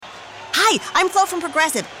Hi, I'm Flo from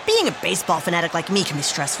Progressive. Being a baseball fanatic like me can be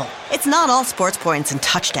stressful. It's not all sports points and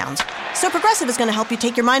touchdowns. So Progressive is going to help you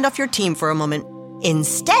take your mind off your team for a moment.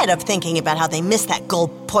 Instead of thinking about how they missed that goal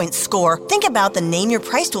point score, think about the Name Your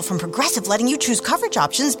Price tool from Progressive, letting you choose coverage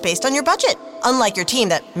options based on your budget, unlike your team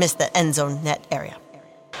that missed the end zone net area.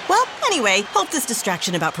 Well, anyway, hope this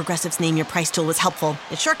distraction about Progressive's Name Your Price tool was helpful.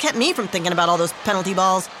 It sure kept me from thinking about all those penalty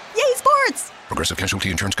balls. Yay, sports! Progressive Casualty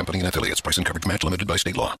Insurance Company and Affiliates. Price and coverage match limited by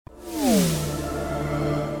state law.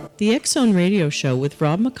 The X Zone Radio Show with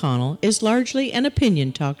Rob McConnell is largely an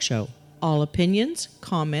opinion talk show. All opinions,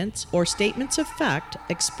 comments, or statements of fact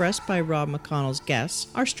expressed by Rob McConnell's guests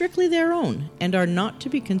are strictly their own and are not to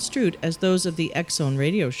be construed as those of the X Zone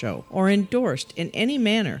Radio Show or endorsed in any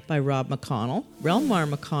manner by Rob McConnell, Relmar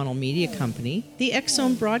McConnell Media Company, the X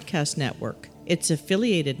Zone Broadcast Network, its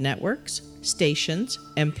affiliated networks, stations,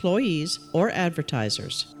 employees, or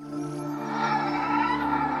advertisers.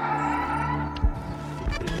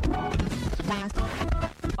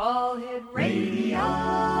 All Hit Radio.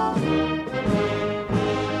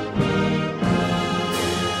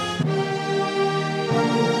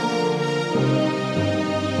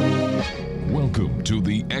 Welcome to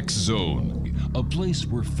the X Zone, a place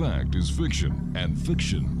where fact is fiction and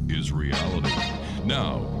fiction is reality.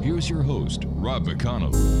 Now, here's your host, Rob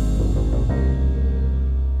McConnell.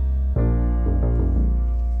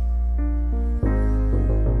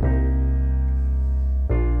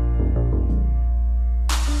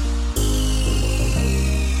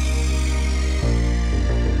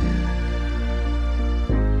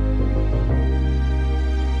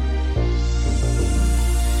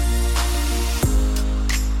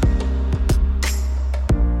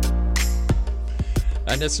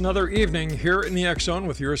 And it's another evening here in the X Zone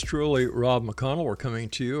with yours truly, Rob McConnell. We're coming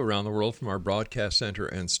to you around the world from our broadcast center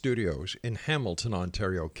and studios in Hamilton,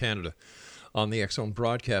 Ontario, Canada, on the X Zone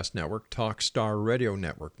Broadcast Network, Talk Star Radio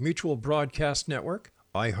Network, Mutual Broadcast Network,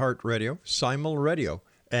 iHeartRadio, Simul Radio,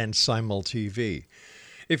 and Simul TV.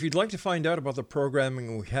 If you'd like to find out about the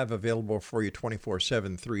programming we have available for you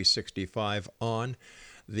 24/7, 365 on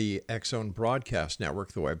the X Zone Broadcast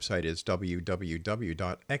Network, the website is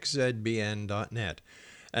www.xzbn.net.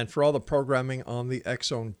 And for all the programming on the X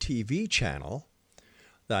Zone TV channel,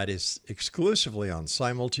 that is exclusively on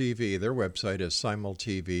Simul TV. Their website is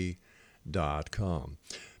simultv.com.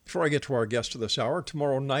 Before I get to our guest of this hour,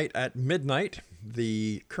 tomorrow night at midnight,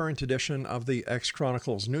 the current edition of the X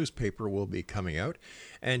Chronicles newspaper will be coming out.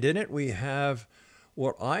 And in it we have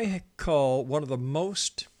what I call one of the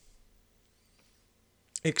most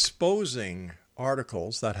exposing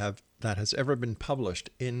articles that has ever been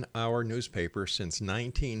published in our newspaper since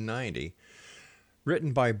 1990,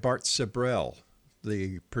 written by Bart Sibrel,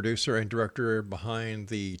 the producer and director behind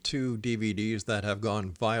the 2 DVDs that have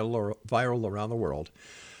gone viral around the world.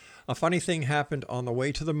 A Funny Thing Happened on the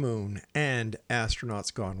Way to the Moon and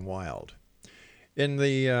Astronauts Gone Wild. In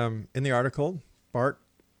the article, Bart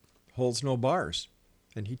holds no bars,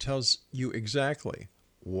 and he tells you exactly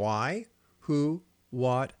why, who,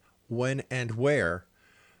 what, when, and where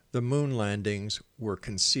the moon landings were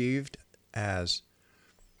conceived as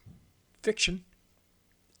fiction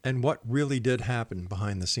and what really did happen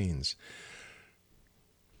behind the scenes.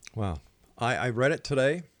 Wow. I read it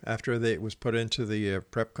today after it was put into the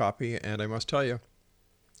prep copy, and I must tell you,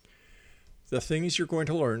 the things you're going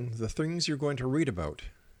to learn, the things you're going to read about,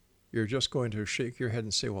 you're just going to shake your head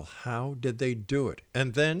and say, well, how did they do it?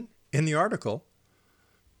 And then in the article,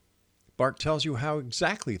 Bart tells you how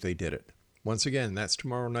exactly they did it. Once again, that's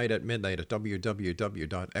tomorrow night at midnight at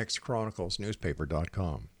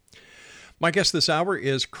www.xchroniclesnewspaper.com. My guest this hour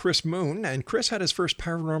is Chris Moon, and Chris had his first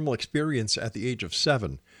paranormal experience at the age of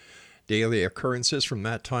 7. Daily occurrences from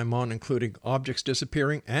that time on, including objects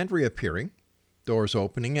disappearing and reappearing, doors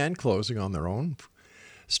opening and closing on their own,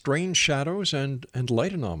 strange shadows and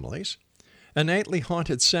light anomalies, and nightly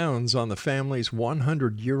haunted sounds on the family's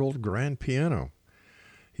 100-year-old grand piano.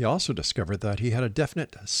 He also discovered that he had a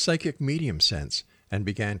definite psychic medium sense and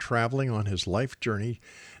began traveling on his life journey,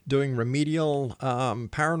 doing remedial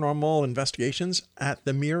paranormal investigations at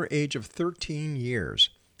the mere age of 13 years.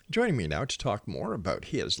 Joining me now to talk more about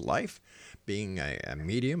his life, being a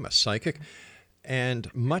medium, a psychic, and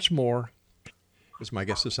much more is my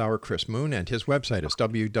guest this hour, Chris Moon, and his website is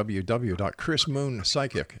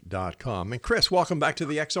www.chrismoonpsychic.com. And Chris, welcome back to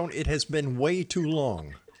the X Zone. It has been way too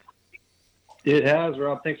long. It has,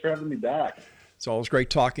 Rob. Thanks for having me back. It's always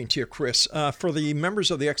great talking to you, Chris. For the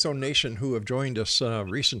members of the X Zone Nation who have joined us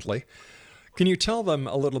recently, can you tell them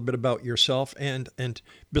a little bit about yourself? And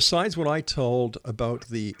besides what I told about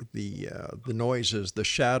the noises, the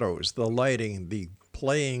shadows, the lighting, the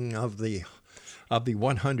playing of the of the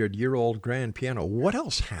 100-year-old grand piano. What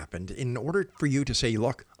else happened in order for you to say,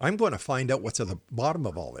 look, I'm going to find out what's at the bottom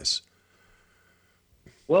of all this?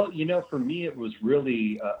 Well, for me, it was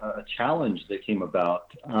really a challenge that came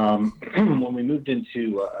about. When we moved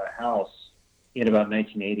into a house in about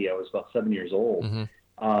 1980, I was about 7 years old.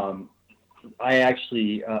 I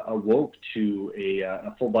actually awoke to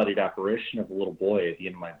a full-bodied apparition of a little boy at the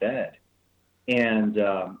end of my bed. And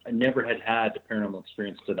I never had a paranormal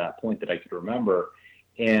experience to that point that I could remember.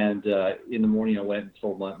 And in the morning, I went and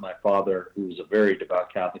told my father, who was a very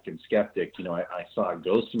devout Catholic and skeptic, I saw a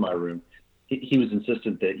ghost in my room. He was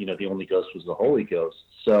insistent that, the only ghost was the Holy Ghost.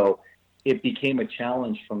 So it became a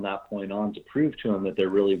challenge from that point on to prove to him that there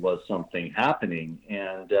really was something happening.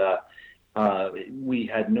 And we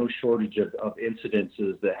had no shortage of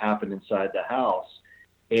incidences that happened inside the house.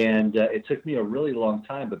 And it took me a really long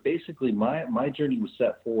time. But basically, my journey was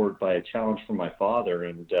set forward by a challenge from my father.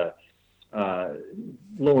 And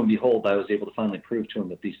lo and behold, I was able to finally prove to him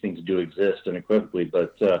that these things do exist unequivocally.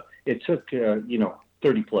 But it took,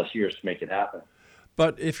 30 plus years to make it happen.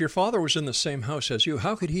 But if your father was in the same house as you,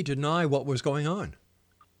 how could he deny what was going on?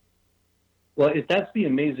 Well, that's the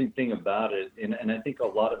amazing thing about it. And I think a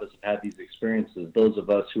lot of us have had these experiences. Those of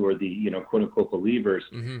us who are the, quote unquote believers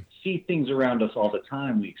see things around us all the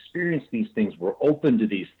time. We experience these things. We're open to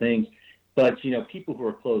these things. But, people who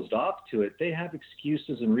are closed off to it, they have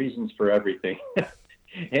excuses and reasons for everything.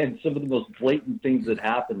 And some of the most blatant things that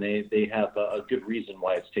happen, they have a good reason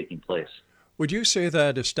why it's taking place. Would you say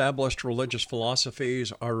that established religious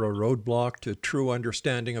philosophies are a roadblock to true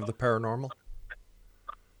understanding of the paranormal?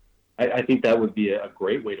 I think that would be a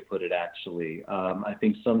great way to put it, actually. I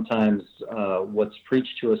think sometimes what's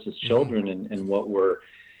preached to us as children and what we're,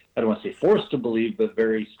 I don't want to say forced to believe, but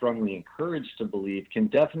very strongly encouraged to believe can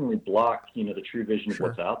definitely block, the true vision of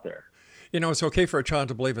what's out there. It's okay for a child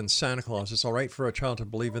to believe in Santa Claus. It's all right for a child to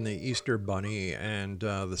believe in the Easter Bunny and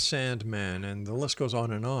the Sandman, and the list goes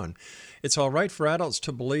on and on. It's all right for adults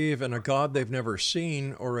to believe in a God they've never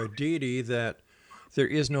seen or a deity that there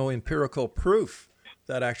is no empirical proof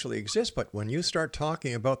that actually exists. But when you start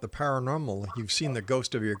talking about the paranormal, you've seen the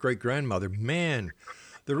ghost of your great-grandmother, man,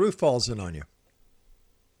 the roof falls in on you.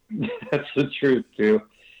 That's the truth, too.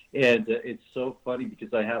 And it's so funny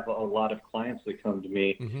because I have a lot of clients that come to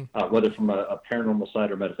me, whether from a paranormal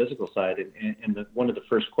side or metaphysical side, and one of the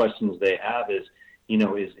first questions they have is,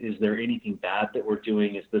 is there anything bad that we're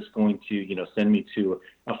doing? Is this going to, send me to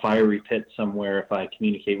a fiery pit somewhere if I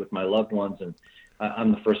communicate with my loved ones? And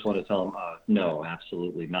I'm the first one to tell them, no,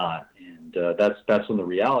 absolutely not. And that's when the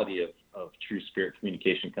reality of true spirit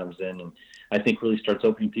communication comes in, and I think really starts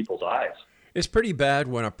opening people's eyes. It's pretty bad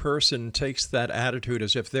when a person takes that attitude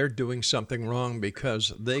as if they're doing something wrong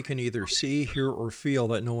because they can either see, hear, or feel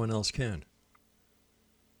that no one else can.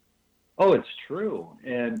 Oh, it's true.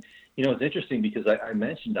 And, it's interesting because I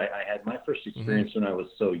mentioned I had my first experience when I was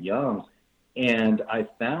so young, and I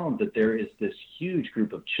found that there is this huge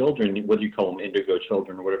group of children, whether you call them indigo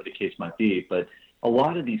children or whatever the case might be, but a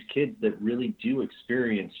lot of these kids that really do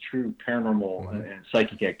experience true paranormal and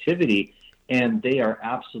psychic activity, and they are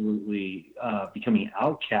absolutely becoming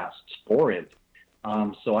outcasts for it.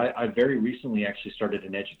 So I very recently actually started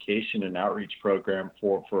an education and outreach program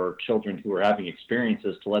for children who are having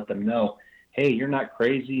experiences to let them know, hey, you're not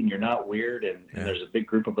crazy and you're not weird, and there's a big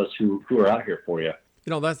group of us who are out here for you.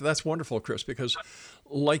 That's wonderful, Chris, because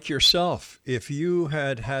like yourself, if you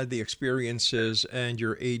had the experiences and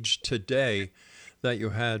your age today that you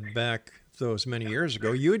had back those many years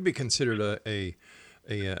ago, you would be considered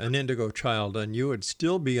an indigo child, and you would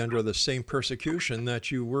still be under the same persecution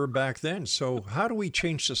that you were back then. So how do we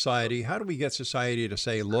change society? How do we get society to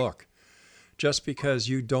say, look, just because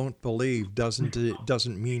you don't believe doesn't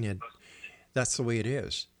mean it. That's the way it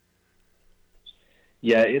is.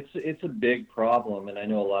 Yeah, it's a big problem, and I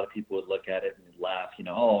know a lot of people would look at it and laugh, and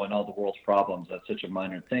all the world's problems, that's such a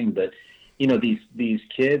minor thing. But, these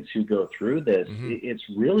kids who go through this, it's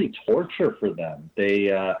really torture for them.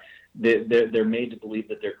 They're made to believe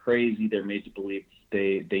that they're crazy. They're made to believe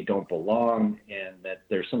they don't belong and that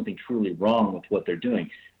there's something truly wrong with what they're doing,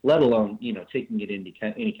 let alone, taking it into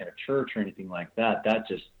any kind of church or anything like that. That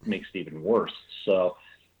just makes it even worse. So,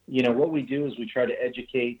 what we do is we try to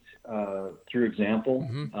educate through example.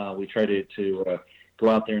 We try to go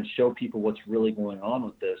out there and show people what's really going on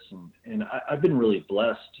with this. And I've been really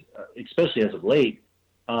blessed, especially as of late,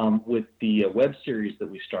 with the web series that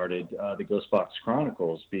we started, the Ghost Box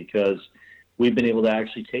Chronicles, because we've been able to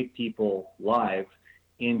actually take people live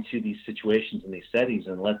into these situations and these settings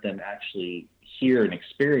and let them actually hear and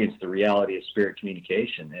experience the reality of spirit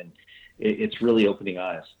communication. And it's really opening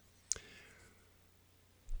eyes.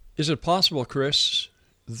 Is it possible, Chris,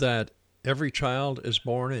 that every child is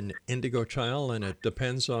born an indigo child, and it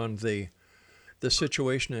depends on the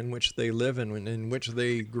situation in which they live and in which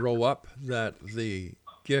they grow up, that the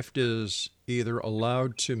gift is either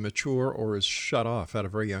allowed to mature or is shut off at a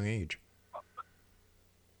very young age?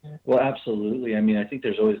 Well, absolutely. I mean, I think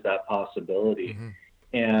there's always that possibility. Mm-hmm.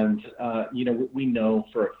 And, we know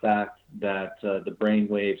for a fact that the brain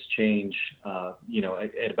waves change,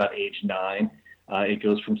 at about age 9. It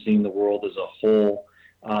goes from seeing the world as a whole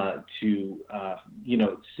to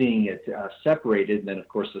seeing it separated. And then, of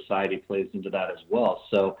course, society plays into that as well.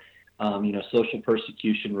 So, social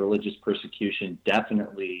persecution, religious persecution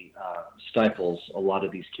definitely stifles a lot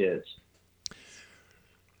of these kids.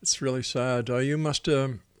 It's really sad. Are you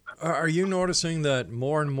noticing that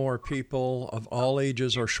more and more people of all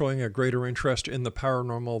ages are showing a greater interest in the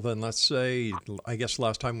paranormal than, let's say, I guess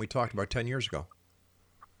last time we talked about 10 years ago?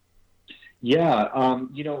 Yeah,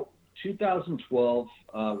 2012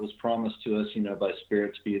 was promised to us, by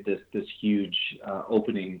Spirit to be this huge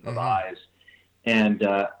opening of eyes. And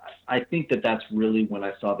I think that's really when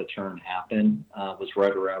I saw the turn happen, was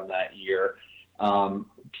right around that year.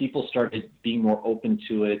 People started being more open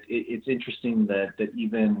to it. It's interesting that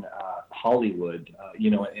even Hollywood,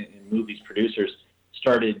 in movies, producers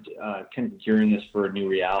started kind of gearing us for a new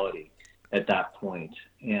reality at that point,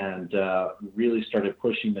 and really started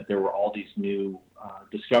pushing that there were all these new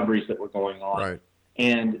discoveries that were going on. Right.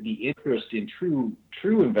 And the interest in true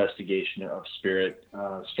investigation of spirit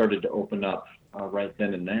started to open up right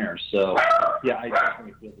then and there. So, yeah, I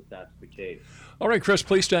definitely feel that that's the case. All right, Chris,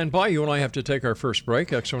 please stand by. You and I have to take our first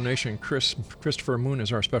break. Exonation Christopher Moon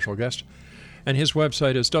is our special guest, and his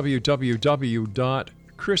website is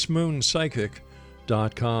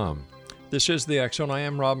www.chrismoonpsychic.com. This is The X Zone. I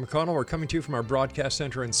am Rob McConnell. We're coming to you from our broadcast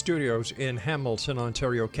center and studios in Hamilton,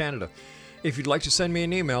 Ontario, Canada. If you'd like to send me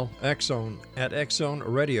an email,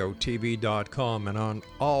 xzone@xzoneradiotv.com, and on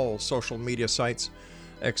all social media sites,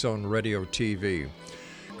 X Zone Radio TV.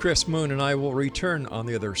 Chris Moon and I will return on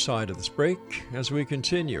the other side of this break as we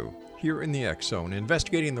continue here in the X Zone,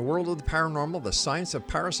 investigating the world of the paranormal, the science of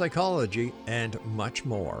parapsychology, and much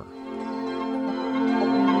more.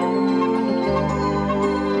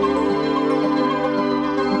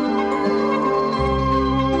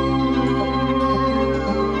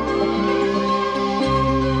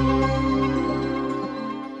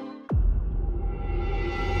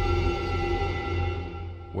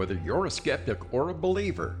 Whether you're a skeptic or a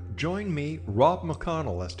believer, join me, Rob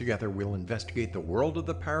McConnell, as together we'll investigate the world of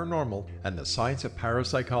the paranormal and the science of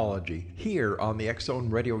parapsychology here on the X Zone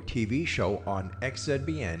Radio TV show on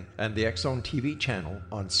XZBN and the X Zone TV channel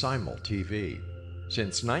on Simul TV.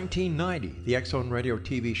 Since 1990, the X Zone Radio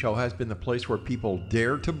TV show has been the place where people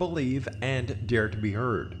dare to believe and dare to be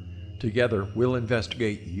heard. Together, we'll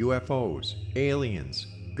investigate UFOs, aliens,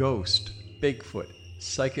 ghosts, Bigfoot,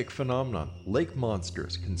 psychic phenomenon, lake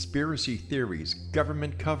monsters, conspiracy theories,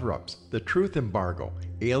 government cover-ups, the truth embargo,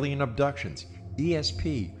 alien abductions,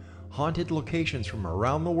 ESP, haunted locations from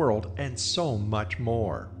around the world, and so much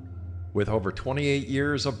more. With over 28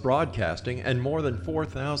 years of broadcasting and more than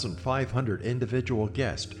 4,500 individual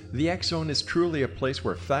guests, the X Zone is truly a place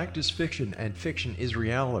where fact is fiction and fiction is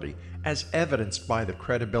reality, as evidenced by the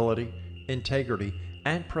credibility, integrity,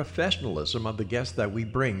 and professionalism of the guests that we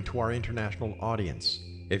bring to our international audience.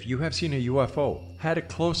 If you have seen a UFO, had a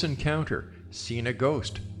close encounter, seen a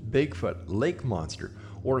ghost, Bigfoot, lake monster,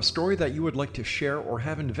 or a story that you would like to share or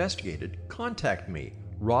have investigated, contact me,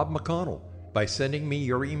 Rob McConnell, by sending me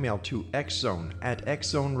your email to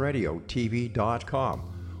xzone@xzoneradiotv.com,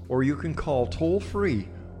 or you can call toll-free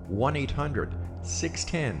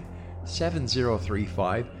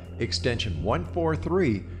 1-800-610-7035, extension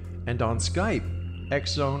 143, and on Skype,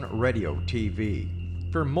 X Zone Radio TV.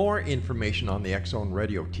 For more information on the X Zone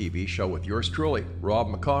Radio TV show with yours truly, Rob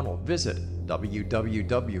McConnell, visit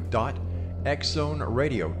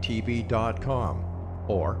www.xzoneradiotv.com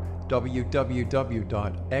or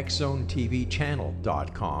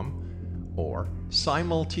www.xzonetvchannel.com or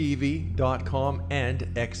simultv.com and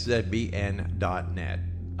xzbn.net.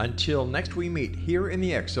 Until next we meet here in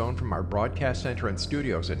the X Zone from our broadcast center and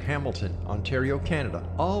studios in Hamilton, Ontario, Canada,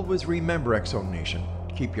 always remember, X Zone Nation,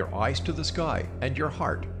 keep your eyes to the sky and your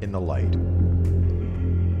heart in the light.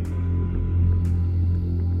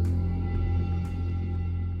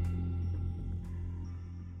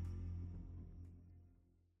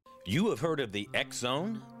 You have heard of the X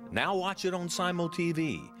Zone? Now watch it on Simul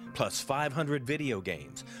TV, plus 500 video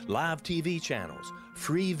games, live TV channels,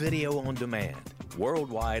 free video on demand,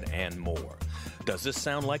 worldwide, and more. Does this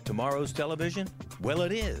sound like tomorrow's television? Well,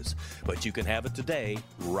 it is, but you can have it today,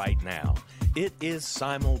 right now. It is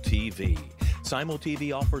Simul TV. Simul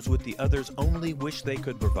TV offers what the others only wish they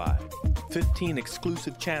could provide. 15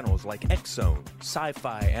 exclusive channels like X-Zone,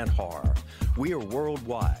 Sci-Fi, and Horror. We are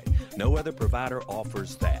worldwide. No other provider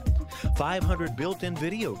offers that. 500 built-in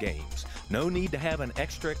video games. No need to have an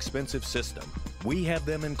extra expensive system. We have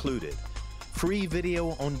them included. Free video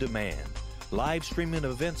on demand. Live streaming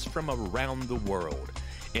events from around the world.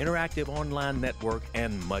 Interactive online network,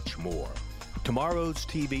 and much more. Tomorrow's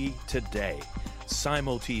TV today.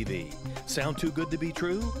 Simul TV. Sound too good to be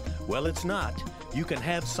true? Well, it's not. You can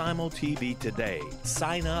have Simul TV today.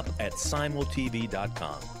 Sign up at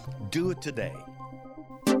simultv.com. Do it today.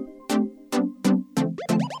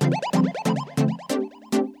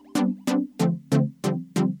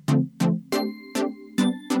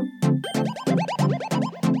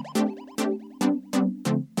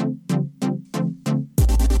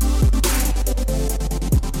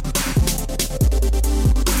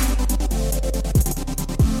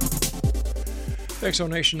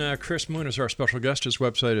 Exonation, Chris Moon is our special guest. His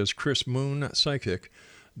website is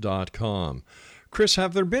chrismoonpsychic.com. Chris,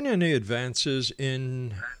 have there been any advances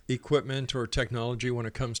in equipment or technology when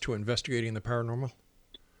it comes to investigating the paranormal?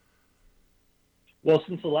 Well,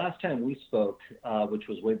 since the last time we spoke, which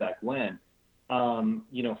was way back when,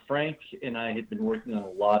 Frank and I had been working on a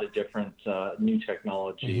lot of different new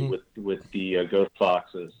technology with the ghost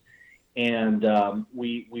boxes, and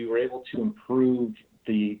we were able to improve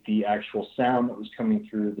the actual sound that was coming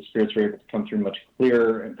through. The spirits were able to come through much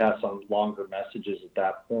clearer and pass on longer messages at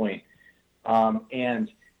that point.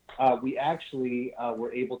 We actually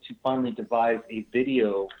were able to finally devise a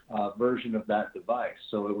video version of that device.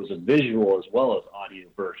 So it was a visual as well as audio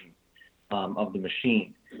version of the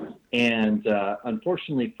machine. And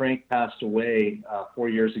unfortunately, Frank passed away 4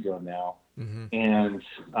 years ago now. And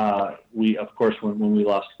we, of course, when we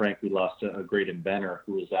lost Frank, we lost a great inventor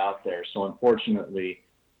who was out there. So unfortunately,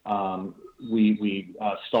 we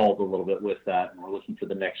stalled a little bit with that, and we're looking for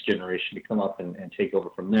the next generation to come up and take over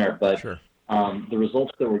from there. But Sure. The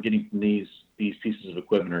results that we're getting from these pieces of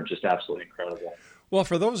equipment are just absolutely incredible. Well,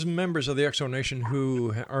 for those members of the Exonation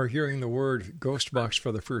who are hearing the word ghost box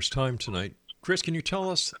for the first time tonight, Chris, can you tell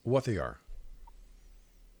us what they are?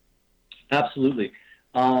 Absolutely.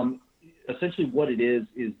 Essentially what it is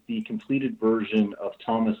the completed version of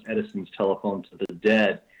Thomas Edison's telephone to the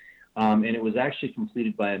dead. And it was actually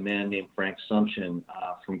completed by a man named Frank Sumption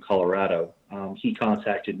from Colorado. He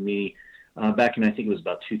contacted me back in, I think it was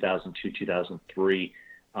about 2002, 2003,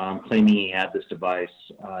 claiming he had this device.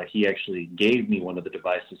 He actually gave me one of the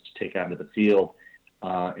devices to take out into the field.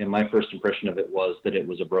 And my first impression of it was that it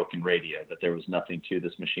was a broken radio, that there was nothing to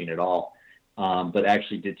this machine at all. But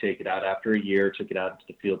actually did take it out after a year, took it out into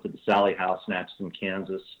the field to the Sally House in Atchison,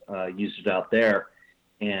 Kansas, used it out there,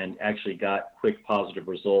 and actually got quick positive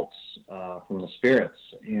results from the spirits.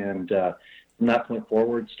 And from that point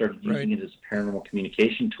forward, started using it as a paranormal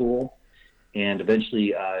communication tool, and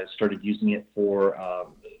eventually started using it for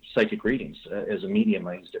psychic readings. As a medium,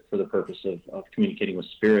 I used it for the purpose of communicating with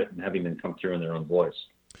spirit and having them come through in their own voice.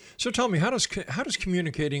 So tell me, how does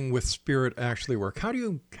communicating with spirit actually work? How do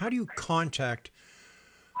you contact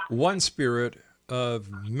one spirit of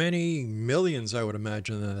many millions, I would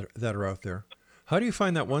imagine, that are out there? How do you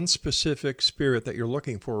find that one specific spirit that you're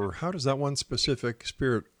looking for, or how does that one specific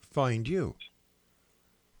spirit find you?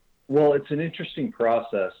 Well, it's an interesting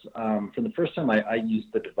process. For the first time I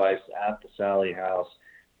used the device at the Sally House,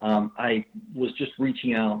 I was just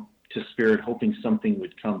reaching out to spirit, hoping something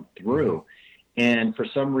would come through. And for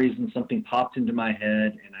some reason, something popped into my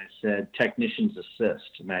head, and I said, technicians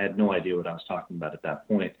assist. And I had no idea what I was talking about at that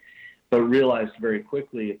point, but realized very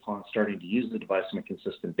quickly upon starting to use the device on a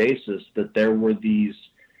consistent basis that there were these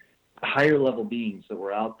higher level beings that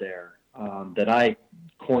were out there that I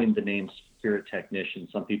coined the name spirit technicians.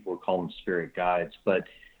 Some people would call them spirit guides, but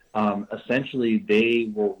essentially they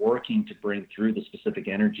were working to bring through the specific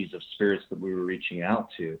energies of spirits that we were reaching out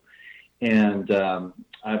to. And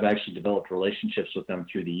I've actually developed relationships with them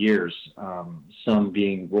through the years, some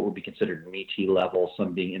being what would be considered MET level,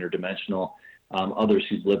 some being interdimensional, others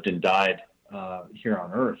who've lived and died here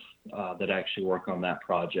on Earth that actually work on that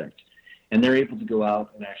project. And they're able to go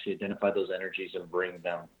out and actually identify those energies and bring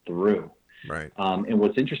them through. Right. And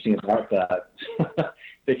what's interesting about that,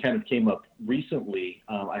 they kind of came up recently.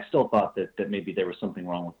 I still thought that maybe there was something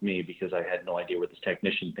wrong with me because I had no idea where this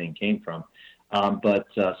technician thing came from. But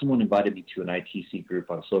someone invited me to an ITC group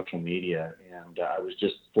on social media, and I was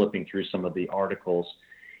just flipping through some of the articles,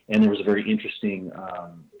 and there was a very interesting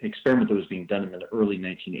experiment that was being done in the early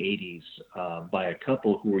 1980s by a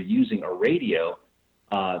couple who were using a radio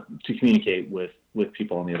to communicate with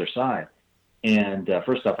people on the other side. And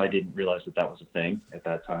first off, I didn't realize that was a thing at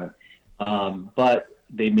that time. But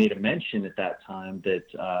they made a mention at that time that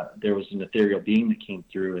there was an ethereal being that came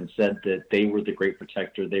through and said that they were the great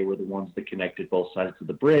protector. They were the ones that connected both sides of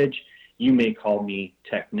the bridge. You may call me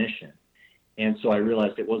technician. And so I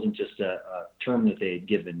realized it wasn't just a term that they had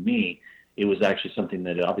given me. It was actually something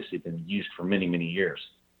that had obviously been used for many, many years.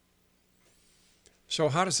 So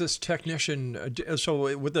how does this technician,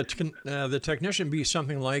 so would the technician be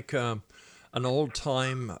something like an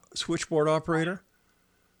old-time switchboard operator?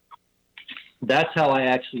 That's how I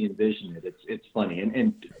actually envision it. It's funny.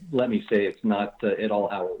 And let me say it's not at all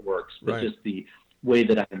how it works, but right. Just the way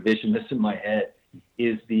that I envision this in my head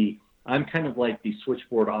is I'm kind of like the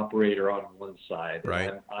switchboard operator on one side.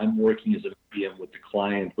 Right. I'm working as a medium with the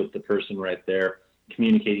client, with the person right there,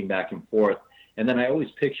 communicating back and forth. And then I always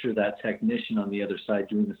picture that technician on the other side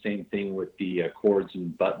doing the same thing with the cords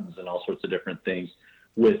and buttons and all sorts of different things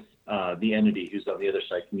with the entity who's on the other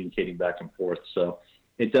side communicating back and forth. So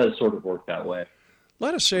it does sort of work that way.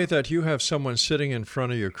 Let us say that you have someone sitting in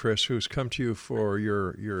front of you, Chris, who's come to you for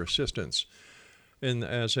your assistance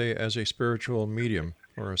as a spiritual medium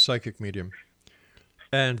or a psychic medium,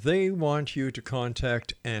 and they want you to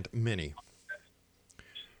contact Aunt Minnie.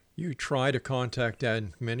 You try to contact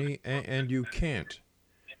Aunt Minnie, and you can't.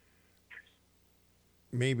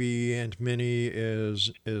 Maybe Aunt Minnie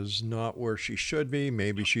is not where she should be.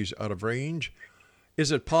 Maybe she's out of range.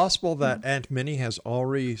 Is it possible that Aunt Minnie has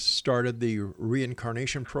already started the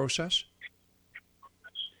reincarnation process?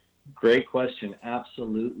 Great question.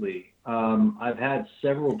 Absolutely. I've had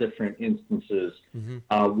several different instances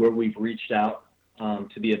where we've reached out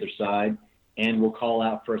to the other side and we'll call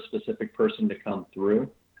out for a specific person to come through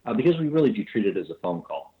because we really do treat it as a phone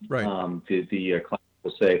call. Right. The client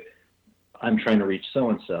will say, I'm trying to reach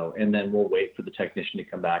so-and-so, and then we'll wait for the technician to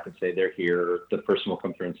come back and say they're here. The person will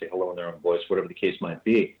come through and say hello in their own voice, whatever the case might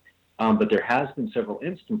be. But there has been several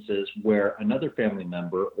instances where another family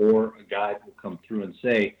member or a guide will come through and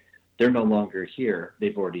say, they're no longer here.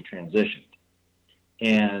 They've already transitioned.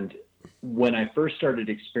 And when I first started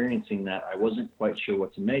experiencing that, I wasn't quite sure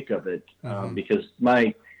what to make of it because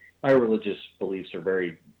my religious beliefs are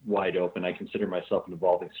very wide open. I consider myself an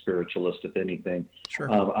evolving spiritualist, if anything. Sure.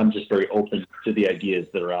 I'm just very open to the ideas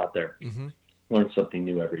that are out there. Learn something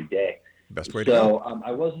new every day. Best way to go.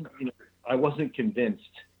 I wasn't convinced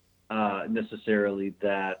necessarily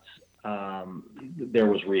that there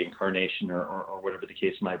was reincarnation or whatever the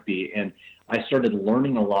case might be. And I started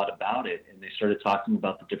learning a lot about it, and they started talking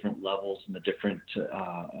about the different levels and the different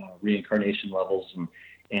reincarnation levels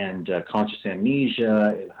and conscious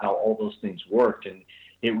amnesia and how all those things worked. And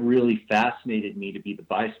it really fascinated me to be the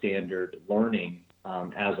bystander learning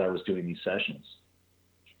as I was doing these sessions.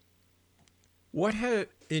 What,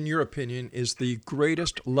 in your opinion, is the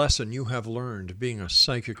greatest lesson you have learned being a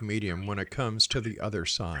psychic medium when it comes to the other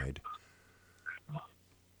side?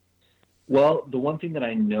 Well, the one thing that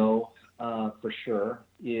I know for sure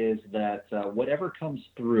is that whatever comes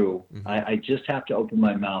through, I just have to open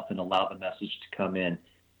my mouth and allow the message to come in.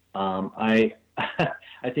 I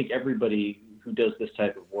think everybody who does this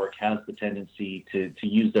type of work has the tendency to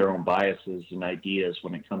use their own biases and ideas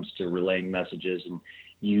when it comes to relaying messages and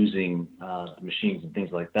using machines and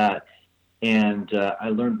things like that. And I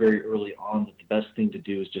learned very early on that the best thing to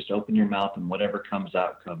do is just open your mouth and whatever comes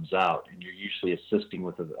out, comes out. And you're usually assisting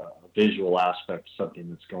with a visual aspect of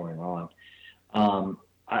something that's going on.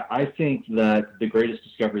 I think that the greatest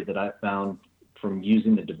discovery that I found from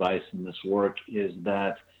using the device in this work is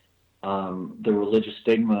that the religious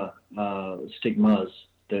stigmas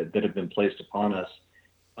that have been placed upon us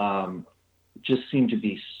just seem to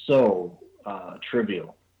be so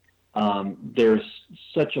trivial. There's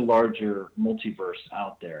such a larger multiverse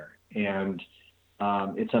out there, and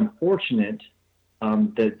it's unfortunate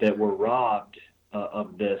that we're robbed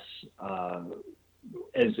of this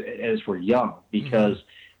as we're young, because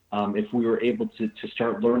if we were able to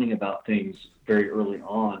start learning about things very early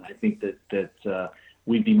on, I think that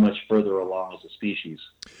we'd be much further along as a species.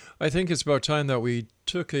 I think it's about time that we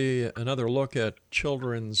took another look at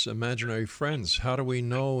children's imaginary friends. How do we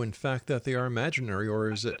know, in fact, that they are imaginary,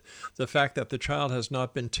 or is it the fact that the child has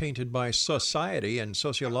not been tainted by society and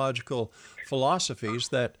sociological philosophies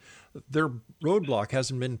that their roadblock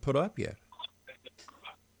hasn't been put up yet?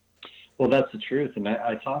 Well, that's the truth, and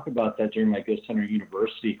I talk about that during my Ghost Hunter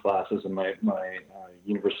University classes and my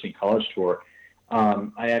university college tour.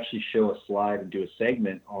 I actually show a slide and do a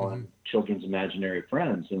segment on children's imaginary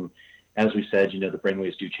friends. And as we said, the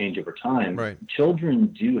brainwaves do change over time. Right. Children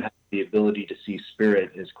do have the ability to see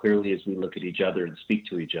spirit as clearly as we look at each other and speak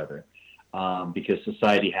to each other, because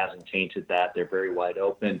society hasn't tainted that. They're very wide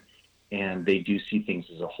open. and they do see things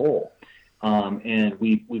as a whole. And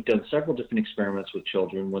we've done several different experiments with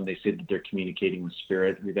children when they say that they're communicating with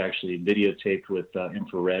spirit. We've actually videotaped with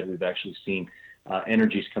infrared. We've actually seen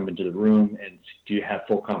energies come into the room and do have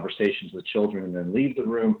full conversations with children and then leave the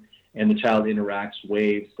room. And the child interacts,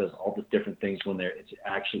 waves, does all the different things when it's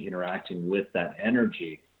actually interacting with that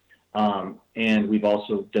energy. And we've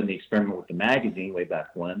also done the experiment with the magazine way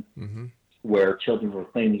back when, where children were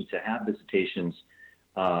claiming to have visitations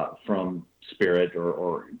from spirit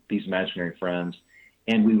or these imaginary friends.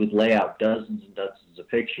 And we would lay out dozens and dozens of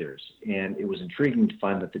pictures. And it was intriguing to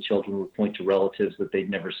find that the children would point to relatives that they'd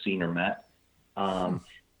never seen or met.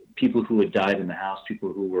 People who had died in the house,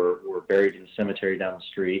 people who were buried in the cemetery down the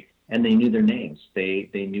street, and they knew their names. They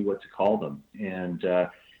knew what to call them. And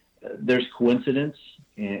there's coincidence,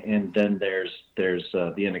 and then there's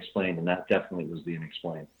the unexplained, and that definitely was the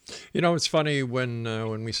unexplained. You know, it's funny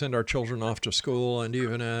when we send our children off to school, and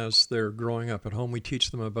even as they're growing up at home, we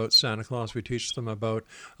teach them about Santa Claus. We teach them about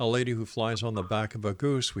a lady who flies on the back of a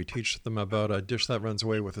goose. We teach them about a dish that runs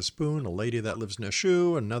away with a spoon, a lady that lives in a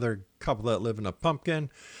shoe, another couple that live in a pumpkin.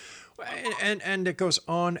 And it goes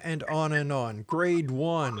on and on and on. Grade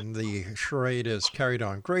 1, the charade is carried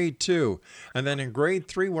on. Grade 2. And then in grade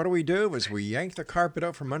 3, what do? Is we yank the carpet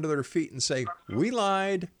out from under their feet and say, we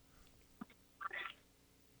lied.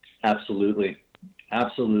 Absolutely.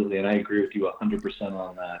 And I agree with you 100%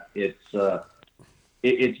 on that.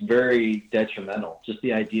 It's very detrimental. Just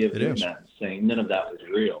the idea of doing that and saying none of that was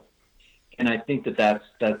real. And I think that's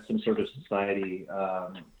some sort of society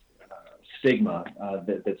stigma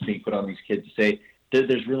that's being put on these kids to say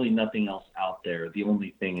there's really nothing else out there. The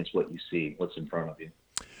only thing is what you see, what's in front of you.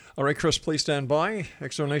 All right, Chris, please stand by.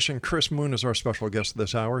 Exonation Chris Moon is our special guest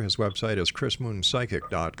this hour. His website is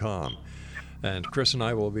chrismoonpsychic.com. And Chris and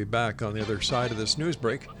I will be back on the other side of this news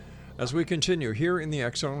break as we continue here in the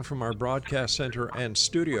X Zone from our broadcast center and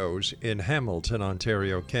studios in Hamilton,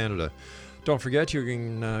 Ontario, Canada. Don't forget, you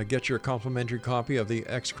can get your complimentary copy of the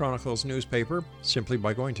X Chronicles newspaper simply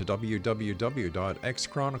by going to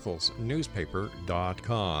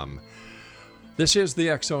www.xchroniclesnewspaper.com. This is the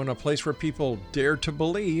X Zone, a place where people dare to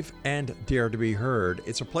believe and dare to be heard.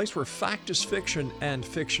 It's a place where fact is fiction and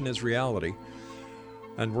fiction is reality.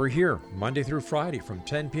 And we're here Monday through Friday from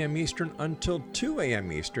 10 p.m. Eastern until 2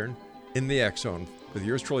 a.m. Eastern in the X Zone with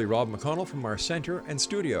yours truly, Rob McConnell, from our center and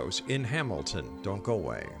studios in Hamilton. Don't go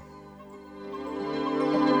away.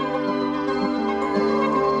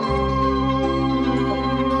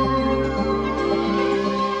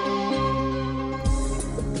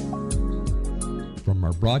 From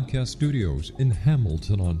our broadcast studios in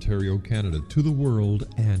Hamilton, Ontario, Canada, to the world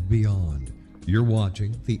and beyond, you're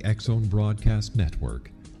watching the X Zone Broadcast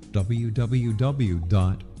Network, www.xzbn.net.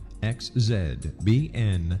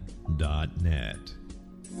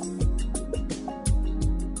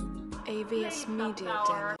 AVS Media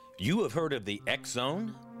Den. You have heard of the X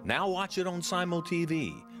Zone? Now watch it on Simul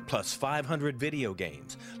TV, plus 500 video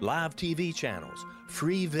games, live TV channels,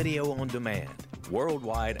 free video on demand,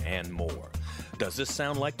 worldwide, and more. Does this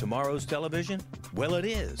sound like tomorrow's television? Well, it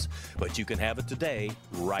is, but you can have it today,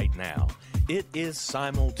 right now. It is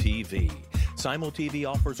Simul TV. Simul TV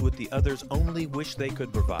offers what the others only wish they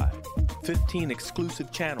could provide. 15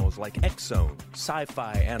 exclusive channels like X Zone,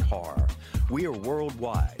 sci-fi, and horror. We are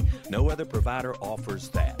worldwide. No other provider offers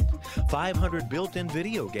that. 500 built-in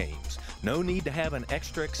video games. No need to have an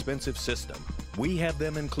extra expensive system. We have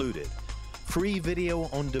them included. Free video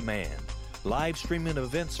on demand. Live streaming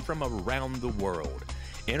events from around the world.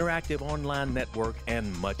 Interactive online network,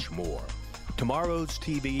 and much more. Tomorrow's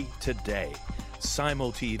TV today.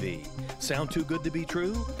 Simul TV. Sound too good to be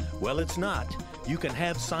true? Well, it's not. You can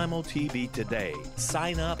have Simul TV today.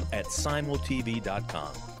 Sign up at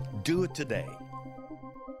simultv.com. Do it today.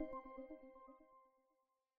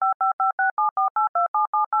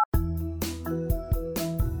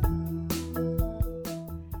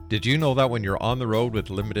 Did you know that when you're on the road with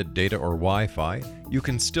limited data or Wi-Fi, you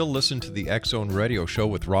can still listen to the X Zone radio show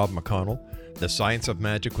with Rob McConnell, The Science of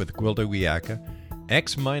Magic with Gwilda Wiyaka,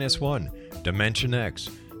 X-1, Dimension X,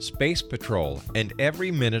 Space Patrol, and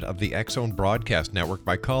every minute of the X Zone broadcast network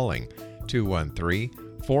by calling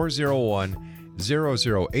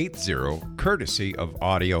 213-401-0080, courtesy of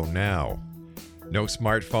Audio Now. No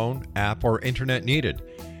smartphone, app, or internet needed.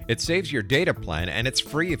 It saves your data plan and it's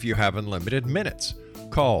free if you have unlimited minutes.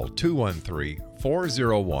 Call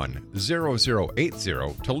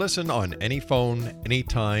 213-401-0080 to listen on any phone,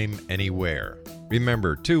 anytime, anywhere.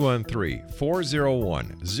 Remember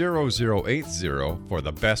 213-401-0080 for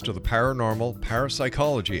the best of the paranormal,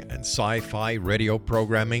 parapsychology, and sci-fi radio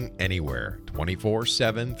programming anywhere,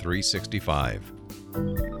 24/7, 365.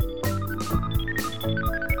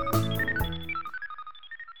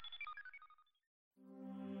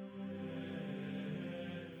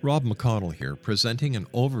 Rob McConnell here, presenting an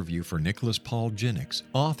overview for Nicholas Paul Jennings,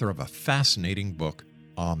 author of a fascinating book,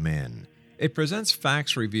 Amen. It presents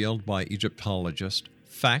facts revealed by Egyptologists,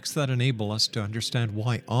 facts that enable us to understand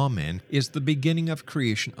why Amen is the beginning of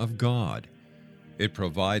creation of God. It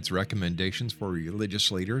provides recommendations for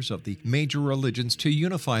religious leaders of the major religions to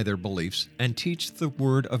unify their beliefs and teach the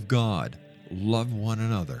Word of God. Love one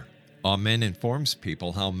another. Amen informs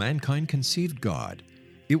people how mankind conceived God.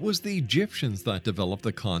 It was the Egyptians that developed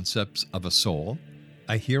the concepts of a soul,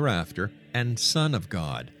 a hereafter, and Son of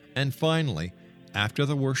God. And finally, after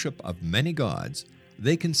the worship of many gods,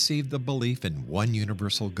 they conceived the belief in one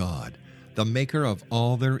universal God, the maker of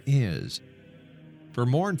all there is. For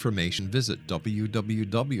more information, visit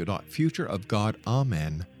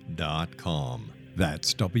www.futureofgodamen.com.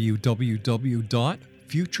 That's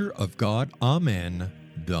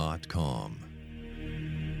www.futureofgodamen.com.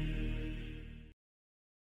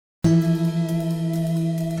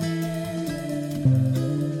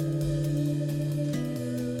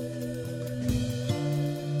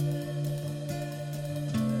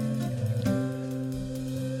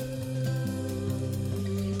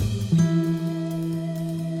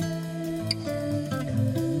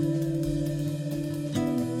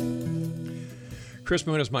 Chris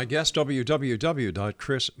Moon is my guest,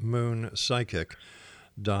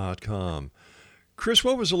 www.chrismoonpsychic.com. Chris,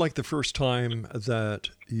 what was it like the first time that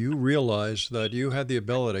you realized that you had the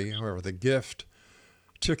ability or the gift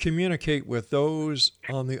to communicate with those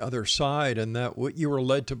on the other side, and that what you were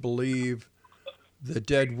led to believe the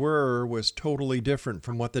dead were was totally different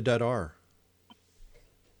from what the dead are?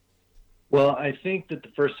 Well, I think that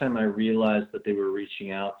the first time I realized that they were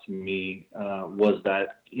reaching out to me was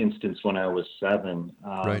that instance when I was 7.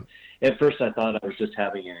 Right. At first, I thought I was just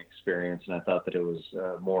having an experience, and I thought that it was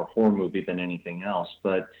more a horror movie than anything else.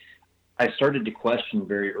 But I started to question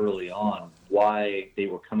very early on why they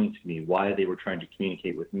were coming to me, why they were trying to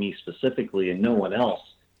communicate with me specifically and no one else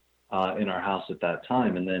in our house at that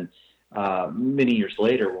time. And then many years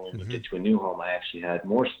later, when we moved into a new home, I actually had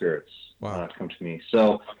more spirits come to me.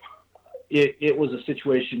 So it was a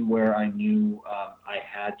situation where I knew I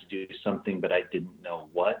had to do something, but I didn't know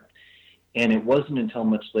what. And it wasn't until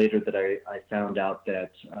much later that I found out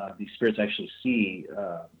that these spirits actually see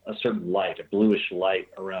a certain light, a bluish light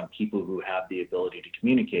around people who have the ability to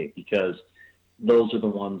communicate, because those are the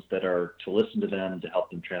ones that are to listen to them, to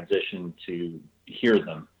help them transition, to hear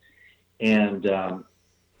them. And,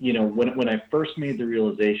 when I first made the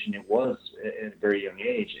realization, it was at a very young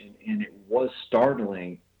age, and it was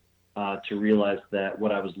startling to realize that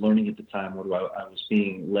what I was learning at the time, what I was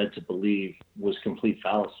being led to believe, was complete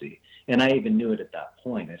fallacy. And I even knew it at that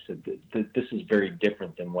point. I said, this is very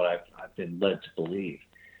different than what I've been led to believe.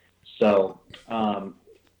 So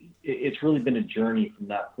it's really been a journey from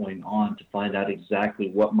that point on to find out exactly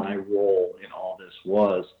what my role in all this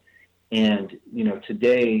was. And,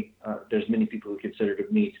 today there's many people who consider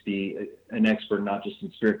me to be an expert, not just in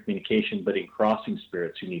spirit communication, but in crossing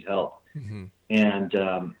spirits who need help. Mm-hmm. And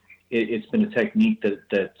it's been a technique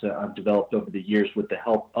that I've developed over the years with the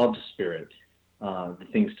help of spirit, the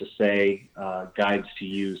things to say, guides to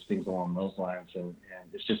use, things along those lines. And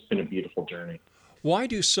it's just been a beautiful journey. Why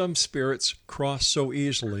do some spirits cross so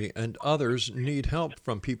easily and others need help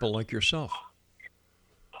from people like yourself?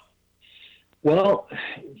 Well,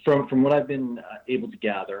 from what I've been able to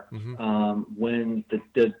gather, when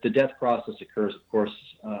the death process occurs, of course,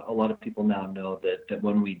 a lot of people now know that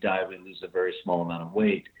when we die, we lose a very small amount of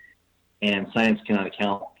weight. And science cannot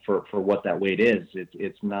account for what that weight is.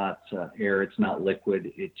 It's not air, it's not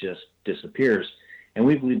liquid, it just disappears. And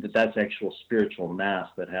we believe that that's actual spiritual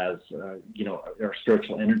mass that has, our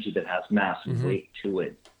spiritual energy that has mass and weight to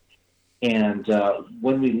it. And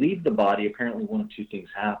when we leave the body, apparently one of two things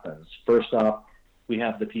happens. First off, we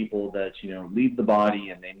have the people that, leave the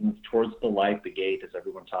body and they move towards the light, the gate, as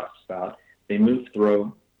everyone talks about. They move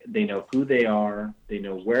through, they know who they are, they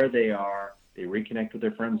know where they are, they reconnect with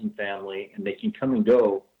their friends and family, and they can come and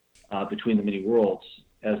go between the many worlds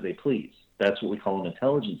as they please. That's what we call an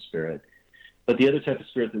intelligent spirit. But the other type of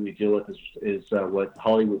spirit that we deal with is what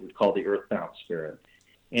Hollywood would call the earthbound spirit.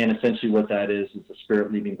 And essentially what that is the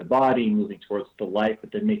spirit leaving the body, moving towards the light,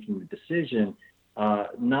 but then making the decision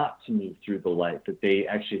not to move through the light, that they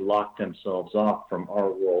actually lock themselves off from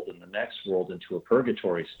our world and the next world into a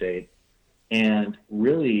purgatory state. And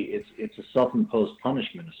really, it's a self-imposed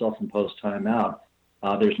punishment, a self-imposed timeout.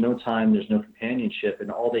 There's no time, there's no companionship,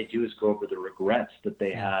 and all they do is go over the regrets that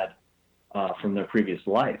they had from their previous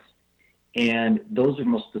life. And those are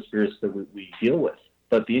most of the spirits that we deal with.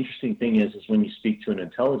 But the interesting thing is when you speak to an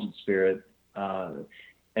intelligent spirit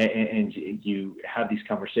and you have these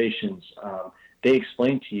conversations, they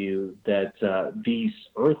explain to you that these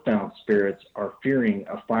earthbound spirits are fearing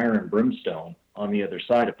a fire and brimstone on the other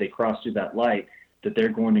side. If they cross through that light, that they're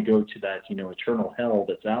going to go to that, eternal hell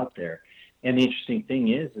that's out there. And the interesting thing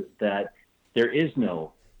is that there is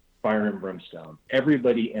no fire and brimstone.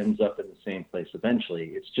 Everybody ends up in the same place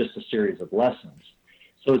eventually. It's just a series of lessons.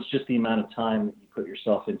 So it's just the amount of time that you put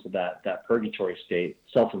yourself into that purgatory state,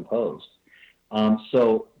 self-imposed.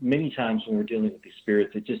 So many times when we're dealing with these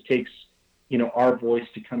spirits, it just takes, our voice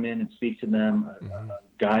to come in and speak to them, a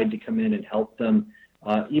guide to come in and help them,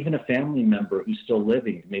 even a family member who's still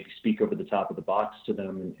living, maybe speak over the top of the box to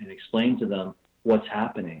them and explain to them what's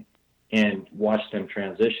happening and watch them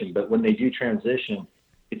transition. But when they do transition,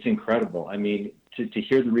 it's incredible. I mean, to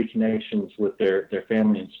hear the reconnections with their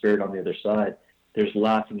family and spirit on the other side, there's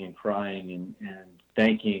laughing and crying and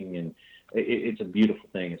thanking, and it's a beautiful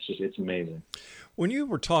thing. It's amazing. When you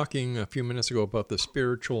were talking a few minutes ago about the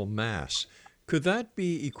spiritual mass, could that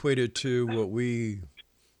be equated to what we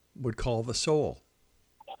would call the soul?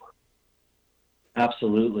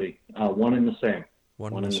 Absolutely. One and the same.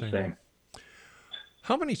 One and the same.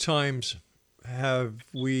 How many times have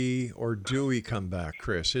we or do we come back,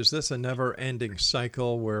 Chris? Is this a never-ending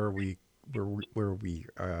cycle where we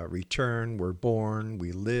return, we're born,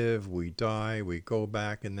 we live, we die, we go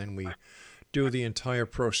back, and then we do the entire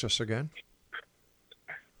process again?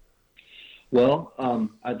 Well,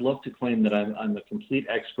 I'd love to claim that I'm a complete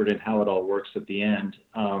expert in how it all works at the end.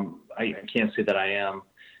 I can't say that I am.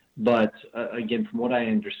 But again, from what I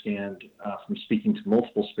understand from speaking to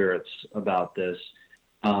multiple spirits about this,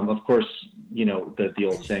 of course, the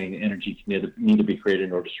old saying, energy can neither be created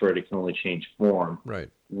nor destroyed, it can only change form. Right.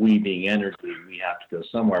 We being energy, we have to go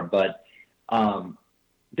somewhere. But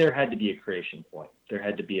there had to be a creation point. There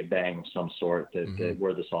had to be a bang of some sort that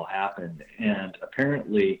where this all happened. And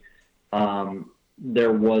apparently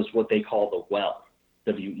there was what they call the well,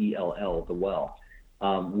 W-E-L-L, the well,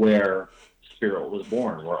 where spirit was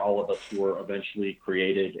born, where all of us were eventually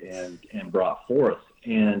created and brought forth.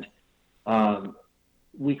 And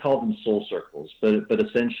we call them soul circles, but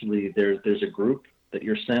essentially there's a group that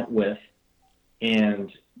you're sent with,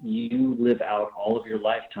 and you live out all of your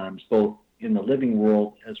lifetimes, both in the living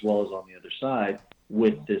world as well as on the other side,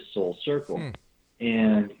 with this soul circle.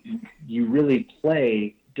 And you really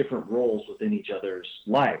play different roles within each other's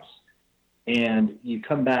lives. And you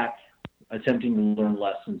come back attempting to learn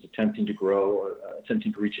lessons, attempting to grow, or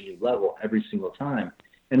attempting to reach a new level every single time.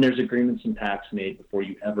 And there's agreements and pacts made before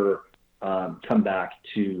you ever come back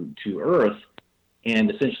to Earth.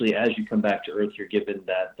 And essentially, as you come back to Earth, you're given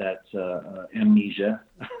that amnesia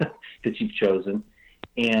that you've chosen.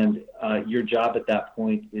 And your job at that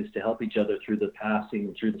point is to help each other through the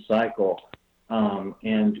passing, through the cycle.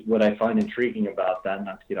 And what I find intriguing about that,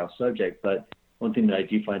 not to get off subject, but one thing that I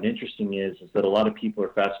do find interesting is that a lot of people are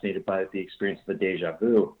fascinated by the experience of the déjà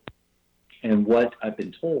vu. And what I've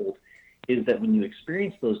been told is that when you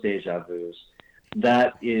experience those déjà vus,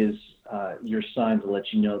 that is your sign to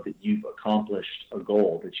let you know that you've accomplished a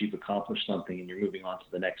goal, that you've accomplished something, and you're moving on to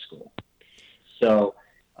the next goal. So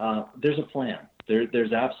there's a plan.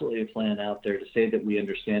 There's absolutely a plan out there. To say that we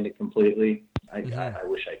understand it completely, I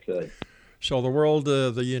wish I could. So the world,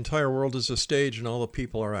 the entire world is a stage, and all the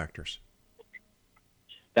people are actors.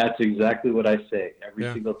 That's exactly what I say every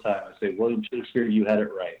single time. I say, William Shakespeare, you had it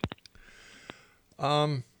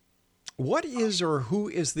right. What is or who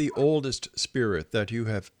is the oldest spirit that you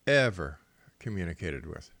have ever communicated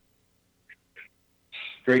with?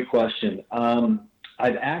 Great question.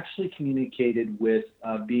 I've actually communicated with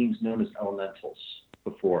beings known as elementals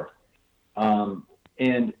before.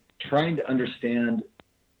 And trying to understand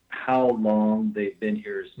how long they've been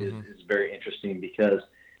here is very interesting, because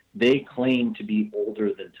they claim to be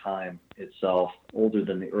older than time itself, older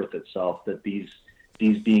than the earth itself, that these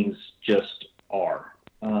beings just are.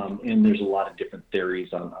 And there's a lot of different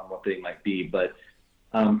theories on what they might be, but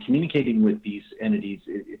communicating with these entities,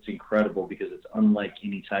 it's incredible, because it's unlike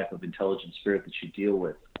any type of intelligent spirit that you deal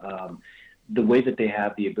with. The way that they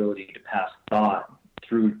have the ability to pass thought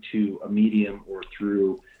through to a medium or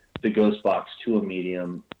through the ghost box to a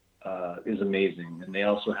medium is amazing. And they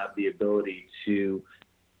also have the ability to,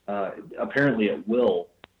 apparently at will,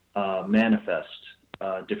 manifest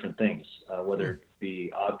different things, whether it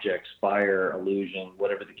be objects, fire, illusion,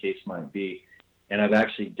 whatever the case might be. And I've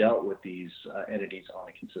actually dealt with these entities on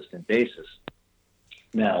a consistent basis.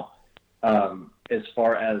 Now, as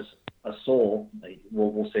far as a soul,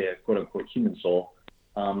 we'll say a quote-unquote human soul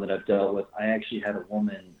that I've dealt with, I actually had a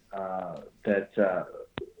woman that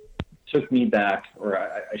took me back, or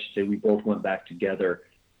I should say we both went back together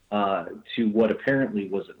to what apparently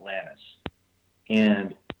was Atlantis.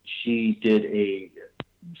 And she did a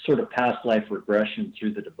sort of past life regression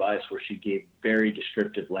through the device where she gave very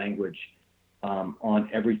descriptive language on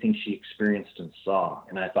everything she experienced and saw.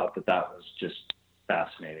 And I thought that was just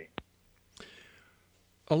fascinating.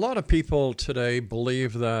 A lot of people today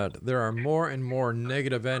believe that there are more and more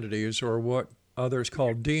negative entities, or what others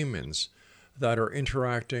call demons, that are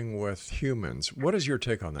interacting with humans. What is your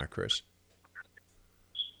take on that, Chris?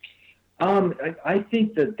 I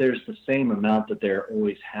think that there's the same amount that there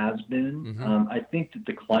always has been. Mm-hmm. I think that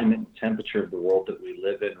the climate and temperature of the world that we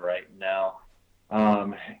live in right now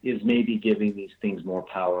is maybe giving these things more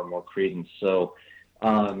power, more credence. So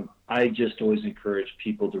I just always encourage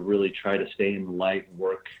people to really try to stay in the light,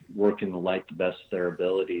 work in the light the best of their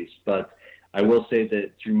abilities. But I will say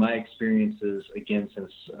that through my experiences, again,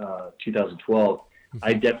 since 2012, mm-hmm.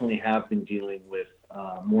 I definitely have been dealing with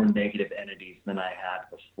more negative entities than I had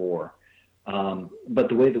before. But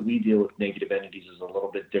the way that we deal with negative entities is a little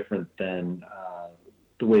bit different than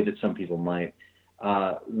the way that some people might.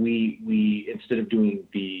 We instead of doing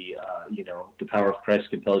the power of Christ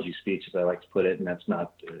compels you speech, as I like to put it, and that's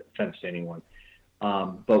not offense to anyone,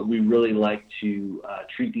 but we really like to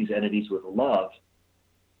treat these entities with love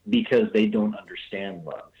because they don't understand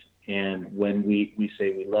love. And when we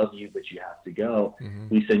say we love you, but you have to go, mm-hmm.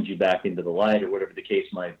 we send you back into the light, or whatever the case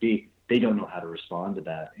might be, they don't know how to respond to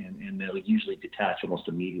that. And they'll usually detach almost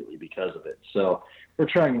immediately because of it. So we're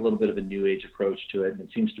trying a little bit of a new age approach to it, and it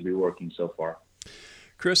seems to be working so far.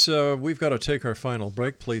 Chris, we've got to take our final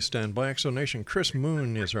break. Please stand by. Exonation. Chris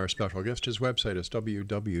Moon is our special guest. His website is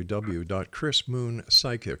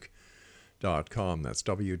www.chrismoonpsychic.com. That's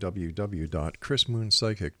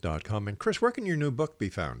www.chrismoonpsychic.com. And Chris, where can your new book be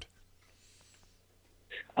found?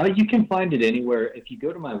 You can find it anywhere. If you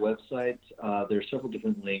go to my website, there are several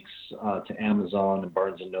different links to Amazon and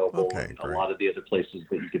Barnes & Noble and a lot of the other places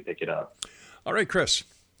that you can pick it up. All right, Chris.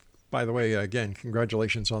 By the way, again,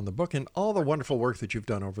 congratulations on the book and all the wonderful work that you've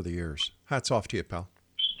done over the years. Hats off to you, pal.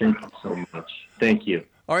 Thank you so much. Thank you.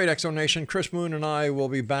 All right, Exo Nation, Chris Moon and I will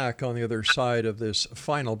be back on the other side of this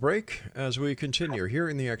final break as we continue here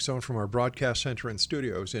in the X Zone from our broadcast center and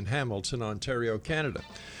studios in Hamilton, Ontario, Canada.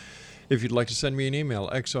 If you'd like to send me an email,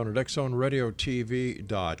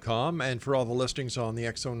 xzone@xzoneradiotv.com, and for all the listings on the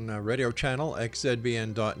X Zone radio channel,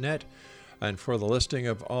 xzbn.net, and for the listing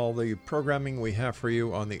of all the programming we have for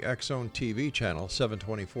you on the X Zone TV channel,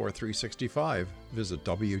 724/365, visit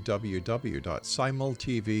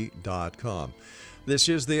www.simultv.com. This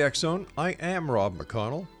is the X Zone. I am Rob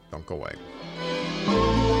McConnell. Don't go away.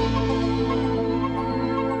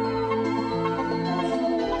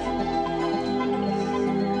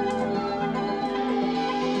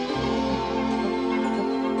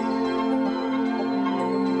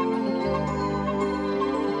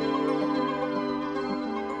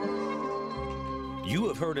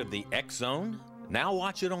 Heard of the X Zone? Now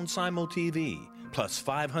watch it on Simul TV, plus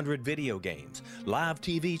 500 video games, live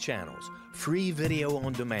TV channels, free video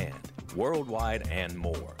on demand, worldwide, and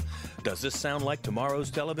more. Does this sound like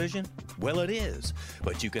tomorrow's television? Well, it is,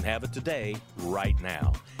 but you can have it today, right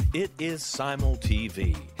now. It is Simul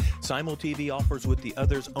TV. Simul TV offers what the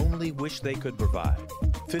others only wish they could provide.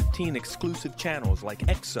 15 exclusive channels like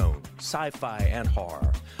X Zone, sci-fi, and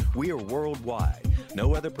horror. We are worldwide.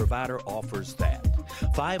 No other provider offers that.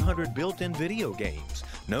 500 built-in video games.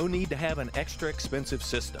 No need to have an extra expensive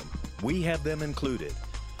system. We have them included.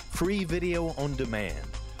 Free video on demand.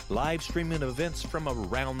 Live streaming events from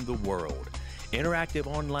around the world. Interactive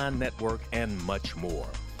online network, and much more.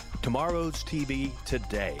 Tomorrow's TV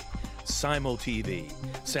today. Simul TV.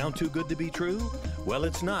 Sound too good to be true? Well,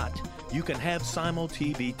 it's not. You can have Simul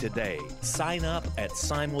TV today. Sign up at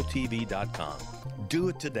simultv.com. Do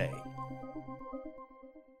it today.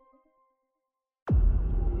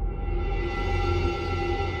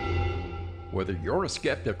 Whether you're a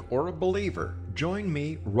skeptic or a believer, join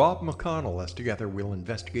me, Rob McConnell, as together we'll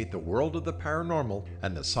investigate the world of the paranormal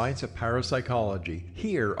and the science of parapsychology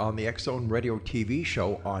here on the X Zone Radio TV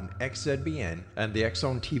show on XZBN and the X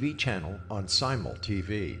Zone TV channel on Simul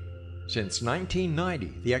TV. Since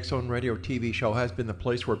 1990, the X Zone Radio TV show has been the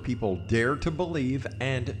place where people dare to believe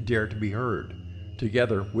and dare to be heard.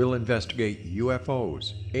 Together, we'll investigate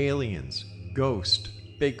UFOs, aliens, ghosts,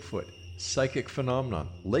 Bigfoot, psychic phenomenon,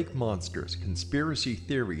 lake monsters, conspiracy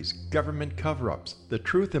theories, government cover-ups, the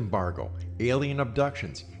truth embargo, alien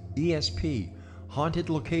abductions, ESP,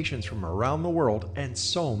 haunted locations from around the world, and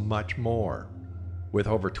so much more. With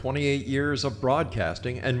over 28 years of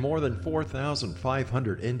broadcasting and more than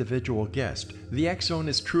 4,500 individual guests, the X Zone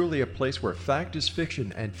is truly a place where fact is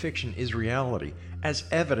fiction and fiction is reality, as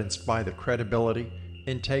evidenced by the credibility,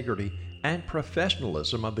 integrity, and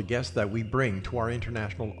professionalism of the guests that we bring to our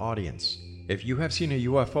international audience. If you have seen a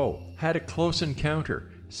UFO, had a close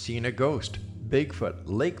encounter, seen a ghost, Bigfoot,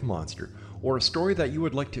 lake monster, or a story that you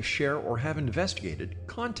would like to share or have investigated,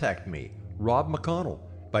 contact me, Rob McConnell,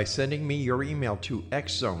 by sending me your email to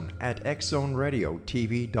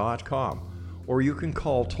xzone@xzoneradiotv.com, or you can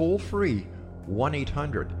call toll-free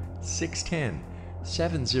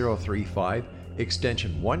 1-800-610-7035,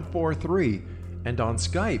 extension 143, and on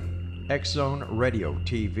Skype, X-Zone Radio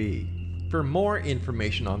TV. For more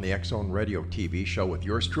information on the X-Zone Radio TV show with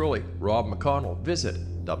yours truly, Rob McConnell, visit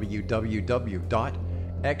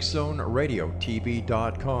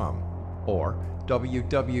www.xzoneradiotv.com or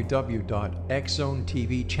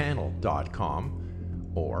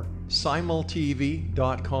www.xzonetvchannel.com or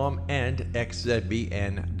simultv.com and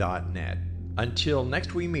xzbn.net. Until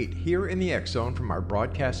next we meet here in the X-Zone from our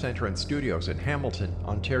broadcast center and studios in Hamilton,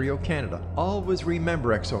 Ontario, Canada, always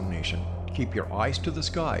remember, X-Zone Nation, keep your eyes to the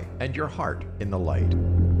sky and your heart in the light.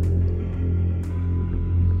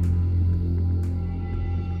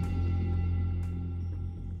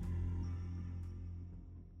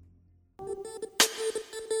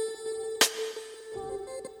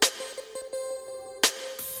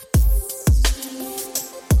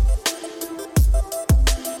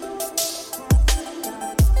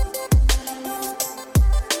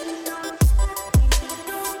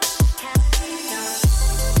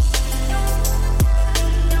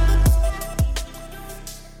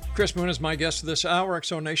 Chris Moon is my guest this hour,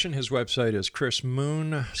 X-Zone Nation. His website is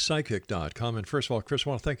chrismoonpsychic.com. And first of all, Chris,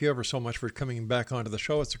 I want to thank you ever so much for coming back onto the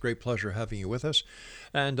show. It's a great pleasure having you with us.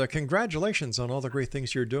 And congratulations on all the great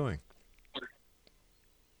things you're doing.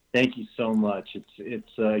 Thank you so much.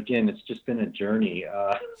 It's again, it's just been a journey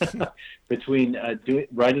between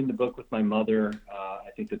writing the book with my mother.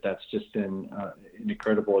 I think that's just been an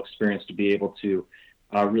incredible experience to be able to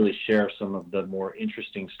really share some of the more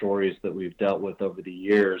interesting stories that we've dealt with over the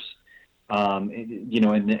years.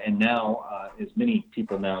 And now, as many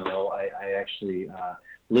people now know, I actually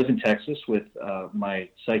live in Texas with my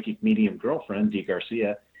psychic medium girlfriend, Dee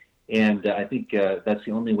Garcia. And I think that's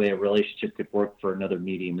the only way a relationship could work for another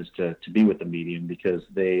medium is to be with a medium, because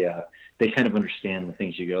they kind of understand the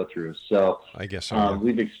things you go through. So I guess so.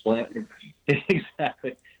 We've explained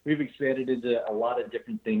exactly. We've expanded into a lot of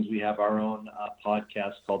different things. We have our own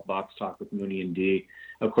podcast called Box Talk with Mooney and Dee.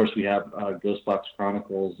 Of course, we have Ghost Box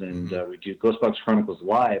Chronicles, and we do Ghost Box Chronicles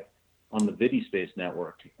live on the VidiSpace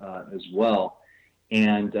network as well.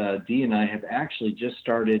 And Dee and I have actually just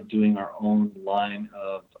started doing our own line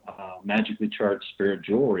of magically charged spirit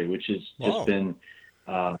jewelry, which has just been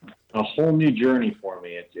a whole new journey for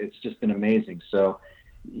me. It's just been amazing. So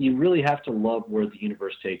you really have to love where the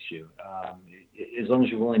universe takes you. As long as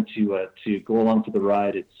you're willing to go along for the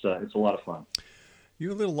ride, it's a lot of fun.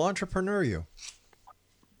 You a little entrepreneur, you.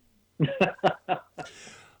 I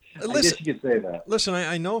guess you could say that. Listen,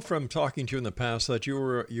 I know from talking to you in the past that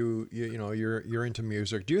you're into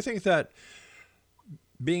music. Do you think that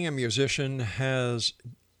being a musician has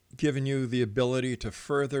given you the ability to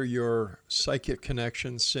further your psychic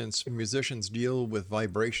connections, since musicians deal with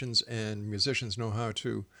vibrations and musicians know how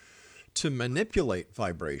to manipulate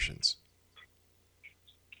vibrations?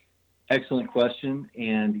 Excellent question.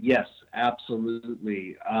 And yes,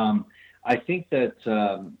 absolutely. I think that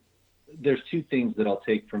there's two things that I'll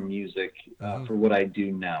take from music for what I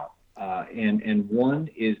do now. And one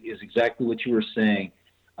is exactly what you were saying.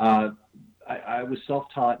 I was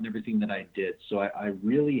self-taught in everything that I did. So I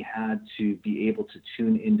really had to be able to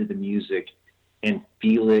tune into the music and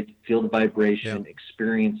feel the vibration,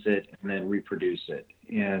 experience it, and then reproduce it.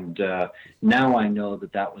 And now I know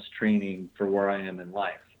that was training for where I am in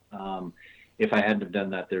life. If I hadn't have done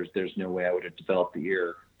that, there's no way I would have developed the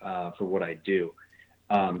ear for what I do.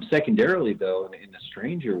 Secondarily, though, in a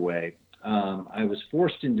stranger way, I was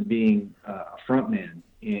forced into being a frontman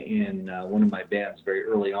in one of my bands very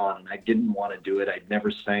early on, and I didn't want to do it. I'd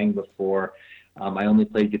never sang before. I only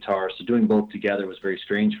played guitar, so doing both together was very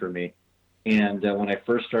strange for me. And when I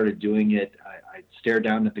first started doing it, I'd stare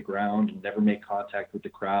down at the ground and never make contact with the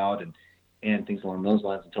crowd and things along those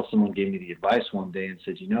lines, until someone gave me the advice one day and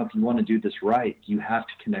said, if you want to do this right, you have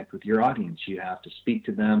to connect with your audience. You have to speak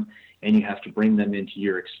to them, and you have to bring them into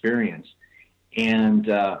your experience. And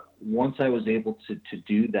once I was able to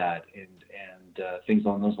do that and things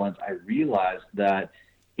along those lines, I realized that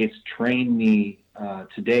it's trained me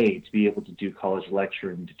today to be able to do college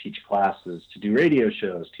lecturing, to teach classes, to do radio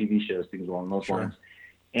shows, TV shows, things along those lines.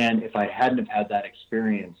 And if I hadn't have had that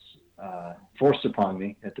experience forced upon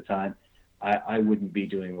me at the time, I wouldn't be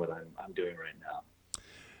doing what I'm doing right now.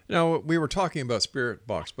 Now, we were talking about Spirit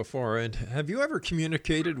Box before, and have you ever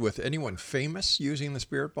communicated with anyone famous using the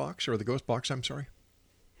Spirit Box, or the Ghost Box, I'm sorry?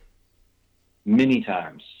 Many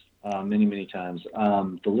times. Many times.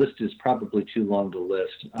 The list is probably too long to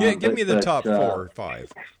list. Give me the top 4 or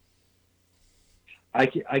 5. I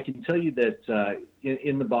can tell you that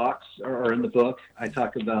in the box or in the book, I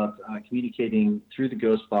talk about communicating through the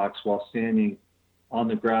Ghost Box while standing on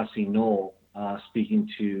the grassy knoll speaking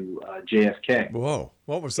to JFK. Whoa,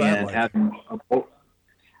 what was that like?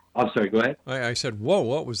 I'm sorry, go ahead. I said, whoa,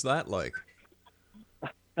 what was that like?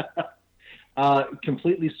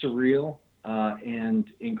 Completely surreal and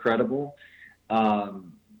incredible.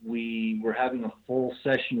 We were having a full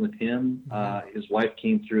session with him. His wife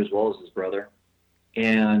came through as well as his brother.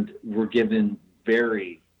 And we're given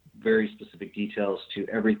very, very specific details to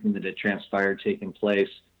everything that had transpired, taken place,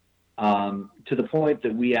 to the point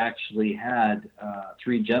that we actually had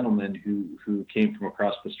 3 gentlemen who came from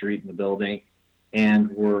across the street in the building and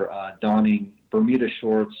were donning Bermuda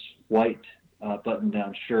shorts, white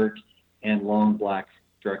button-down shirt, and long black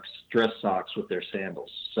dress socks with their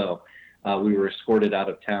sandals. So we were escorted out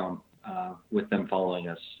of town with them following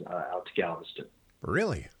us out to Galveston.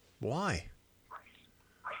 Really? Why?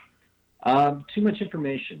 Too much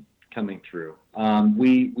information coming through.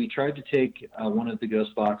 We tried to take one of the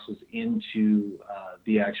Ghost Boxes into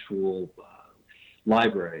the actual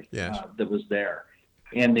library that was there,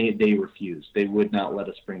 and they refused. They would not let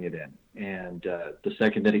us bring it in. And the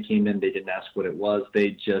second that it came in, they didn't ask what it was.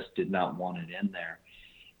 They just did not want it in there.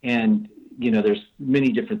 And, there's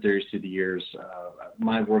many different theories through the years.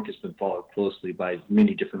 My work has been followed closely by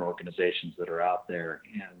many different organizations that are out there.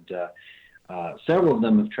 And several of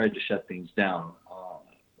them have tried to shut things down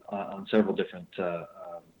on several different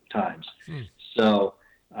times. So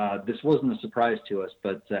this wasn't a surprise to us,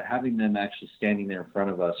 but having them actually standing there in front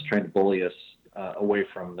of us, trying to bully us away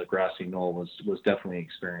from the grassy knoll was definitely an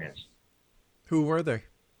experience. Who were they?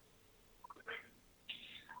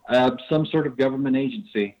 Some sort of government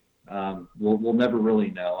agency. We'll never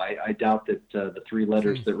really know. I doubt that the 3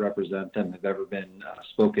 letters that represent them have ever been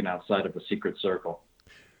spoken outside of a secret circle.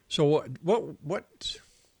 So what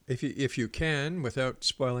if you can, without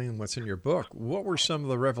spoiling what's in your book, what were some of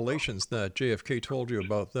the revelations that JFK told you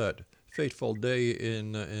about that fateful day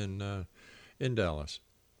in Dallas?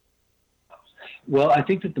 Well, I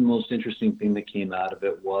think that the most interesting thing that came out of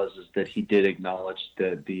it is that he did acknowledge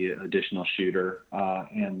the additional shooter,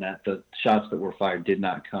 and that the shots that were fired did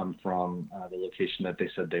not come from the location that they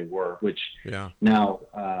said they were, which now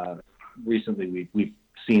recently we've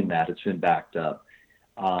seen that. It's been backed up.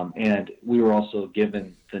 And we were also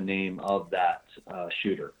given the name of that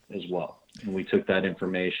shooter as well. And we took that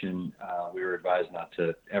information. We were advised not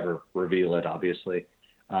to ever reveal it, obviously.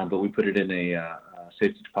 But we put it in a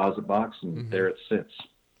safety deposit box, and there it sits.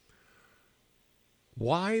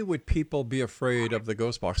 Why would people be afraid of the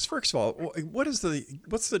Ghost Box? First of all, what's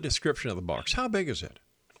the description of the box? How big is it?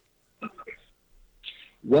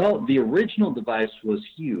 Well, the original device was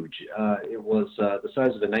huge. It was the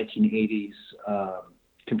size of a 1980s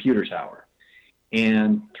computer tower.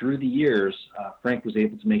 And through the years, Frank was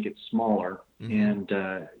able to make it smaller. And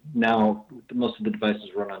now most of the devices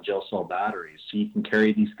run on gel cell batteries. So you can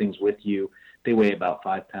carry these things with you. They weigh about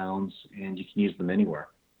 5 pounds, and you can use them anywhere.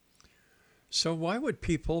 So why would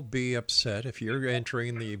people be upset if you're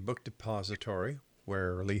entering the book depository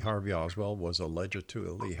where Lee Harvey Oswald was alleged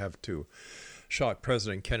to have shot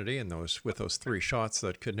President Kennedy, and with those 3 shots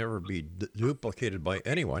that could never be duplicated by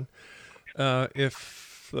anyone,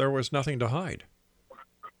 if there was nothing to hide?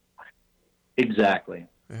 Exactly.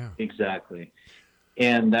 Yeah. Exactly.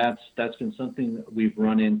 And that's been something that we've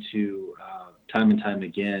run into time and time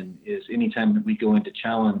again, is anytime that we go in to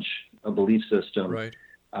challenge a belief system, right,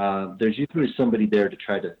 there's usually somebody there to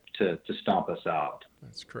try to stomp us out.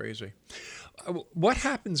 That's crazy. What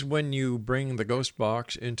happens when you bring the Ghost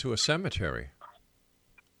Box into a cemetery?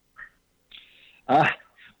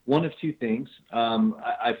 One of 2 things.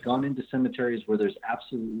 I've gone into cemeteries where there's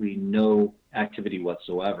absolutely no activity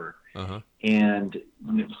whatsoever. And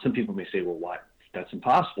some people may say, well, why? That's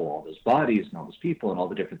impossible. All those bodies and all those people and all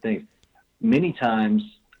the different things. Many times,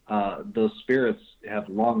 those spirits have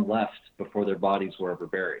long left before their bodies were ever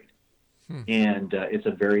buried. And it's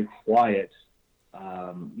a very quiet,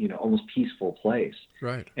 almost peaceful place.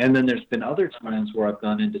 Right. And then there's been other times where I've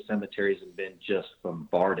gone into cemeteries and been just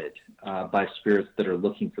bombarded by spirits that are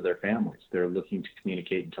looking for their families. They're looking to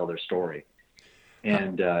communicate and tell their story.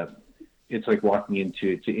 And it's like walking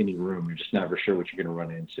into any room. You're just never sure what you're going to run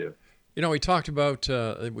into. You know, we talked about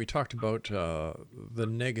the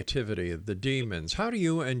negativity, the demons. How do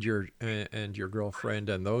you and your girlfriend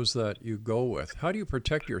and those that you go with, how do you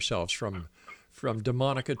protect yourselves from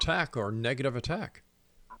demonic attack or negative attack?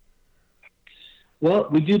 Well,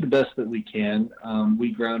 we do the best that we can.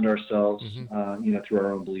 We ground ourselves, through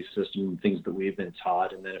our own belief system and things that we've been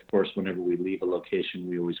taught. And then, of course, whenever we leave a location,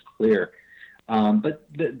 we always clear. But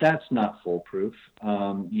that's not foolproof.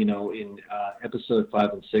 In episode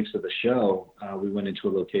 5 and 6 of the show, we went into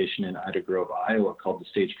a location in Ida Grove, Iowa called the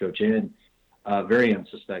Stagecoach Inn, very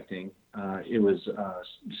unsuspecting. It was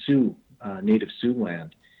native Sioux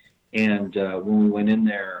land. And when we went in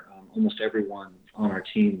there, almost everyone on our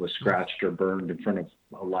team was scratched or burned in front of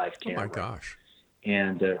a live camera. Oh, my gosh.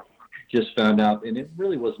 And just found out, and it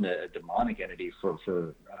really wasn't a demonic entity for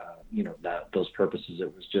those purposes.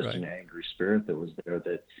 It was just an angry spirit that was there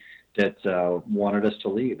that wanted us to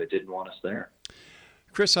leave. It didn't want us there.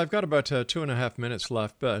 Chris, I've got about 2.5 minutes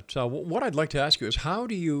left, but what I'd like to ask you is, how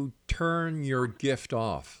do you turn your gift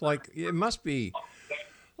off? Like, it must be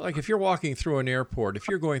like if you're walking through an airport, if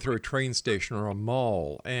you're going through a train station or a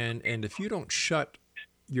mall, and if you don't shut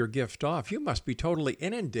your gift off, you must be totally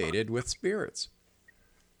inundated with spirits.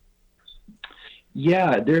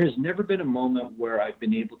 Yeah, there has never been a moment where I've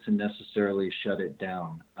been able to necessarily shut it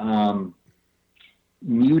down.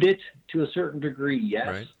 Mute it to a certain degree, yes.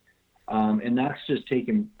 Right. And that's just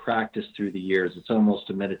taken practice through the years. It's almost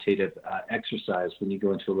a meditative exercise when you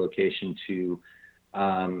go into a location to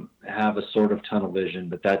have a sort of tunnel vision,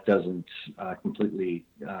 but that doesn't completely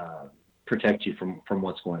protect you from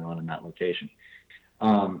what's going on in that location.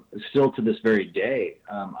 Still to this very day,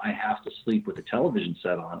 I have to sleep with the television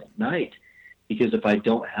set on at night, because if I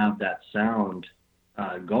don't have that sound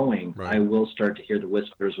going, I will start to hear the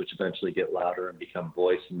whispers, which eventually get louder and become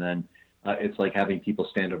voice. And then it's like having people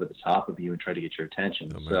stand over the top of you and try to get your attention.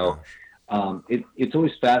 It's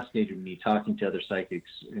always fascinated me talking to other psychics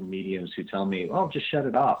and mediums who tell me, "Oh, just shut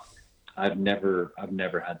it off." I've never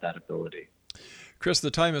had that ability. Chris,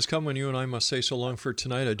 the time has come when you and I must say so long for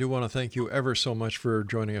tonight. I do want to thank you ever so much for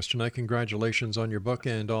joining us tonight. Congratulations on your book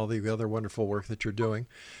and all the other wonderful work that you're doing.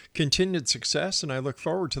 Continued success, and I look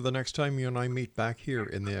forward to the next time you and I meet back here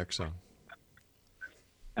in the X Zone.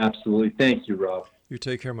 Absolutely. Thank you, Rob. You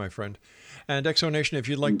take care, my friend. And X Zone Nation, if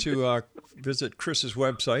you'd like to visit Chris's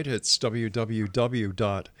website, it's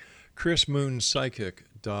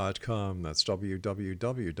www.chrismoonpsychic.com. That's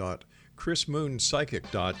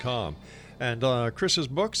www.chrismoonpsychic.com. And Chris's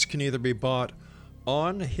books can either be bought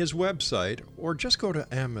on his website or just go to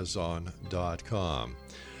Amazon.com.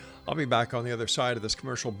 I'll be back on the other side of this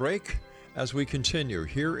commercial break as we continue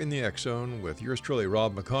here in the X Zone with yours truly,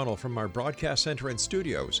 Rob McConnell, from our broadcast center and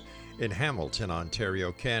studios in Hamilton,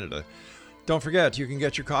 Ontario, Canada. Don't forget, you can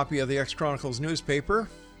get your copy of the X Chronicles newspaper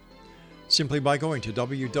simply by going to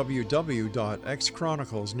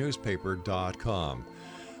www.xchroniclesnewspaper.com.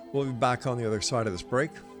 We'll be back on the other side of this break.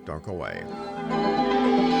 Don't go away.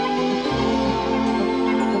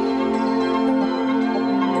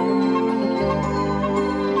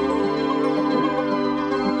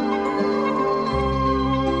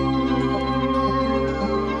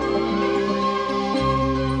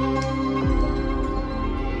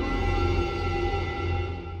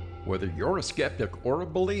 Whether you're a skeptic or a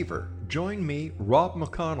believer, join me, Rob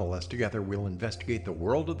McConnell, as together we'll investigate the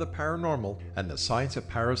world of the paranormal and the science of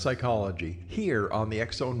parapsychology here on the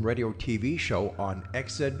X Zone Radio TV show on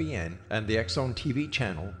XZBN and the X Zone TV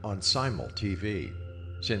channel on Simul TV.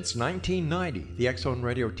 Since 1990, the X Zone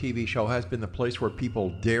Radio TV show has been the place where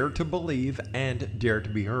people dare to believe and dare to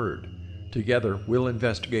be heard. Together, we'll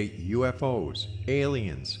investigate UFOs,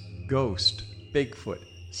 aliens, ghosts, Bigfoot,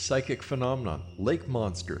 psychic phenomenon, lake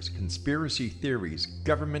monsters, conspiracy theories,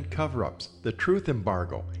 government cover-ups, the truth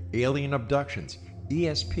embargo, alien abductions,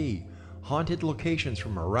 ESP, haunted locations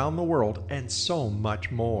from around the world, and so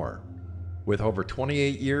much more. With over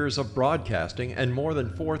 28 years of broadcasting and more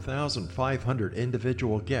than 4,500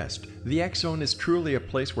 individual guests, the X Zone is truly a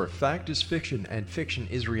place where fact is fiction and fiction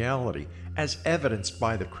is reality, as evidenced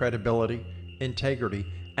by the credibility, integrity,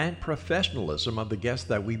 and professionalism of the guests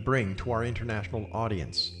that we bring to our international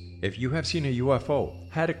audience. If you have seen a UFO,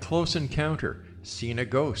 had a close encounter, seen a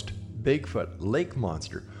ghost, Bigfoot, lake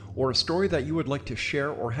monster, or a story that you would like to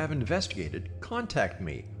share or have investigated, contact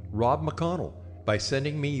me, Rob McConnell, by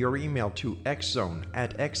sending me your email to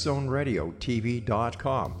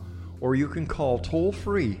xzone@xzoneradiotv.com, or you can call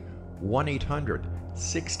toll-free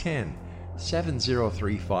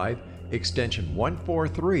 1-800-610-7035, extension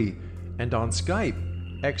 143, and on Skype,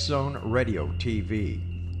 X Zone Radio TV.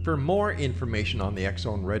 For more information on the X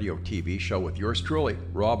Zone Radio TV show with yours truly,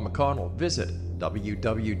 Rob McConnell, visit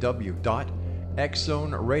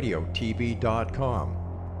www.xzoneradiotv.com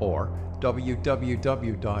or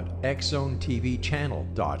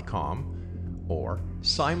www.xzonetvchannel.com or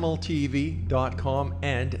simultv.com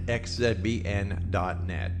and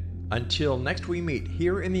xzbn.net. Until next we meet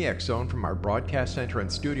here in the X Zone from our broadcast center and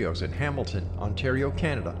studios in Hamilton, Ontario,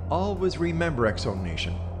 Canada, always remember, X Zone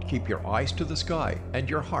Nation, keep your eyes to the sky and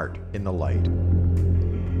your heart in the light.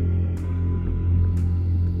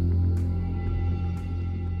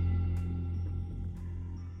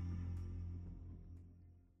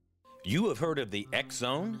 You have heard of the X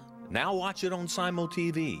Zone? Now watch it on Simul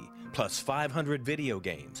TV, plus 500 video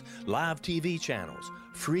games, live TV channels,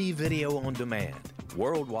 free video on demand,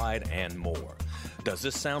 worldwide, and more. Does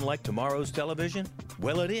this sound like tomorrow's television?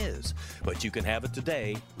 Well, it is, but you can have it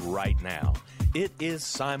today, right now. It is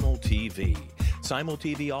Simul TV. Simul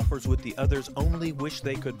TV offers what the others only wish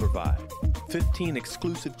they could provide. 15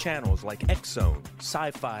 exclusive channels like X Zone,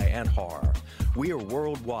 Sci-Fi, and Horror. We are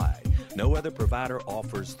worldwide. No other provider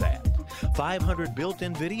offers that. 500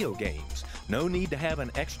 built-in video games. No need to have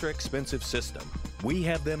an extra expensive system. We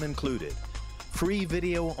have them included. Free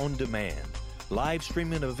video on demand. Live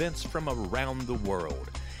streaming events from around the world.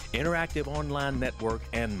 Interactive online network,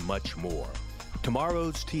 and much more.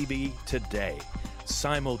 Tomorrow's TV today.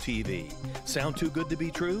 Simul TV. Sound too good to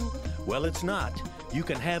be true? Well, it's not. You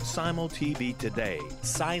can have Simul TV today.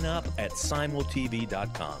 Sign up at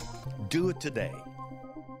simultv.com. Do it today.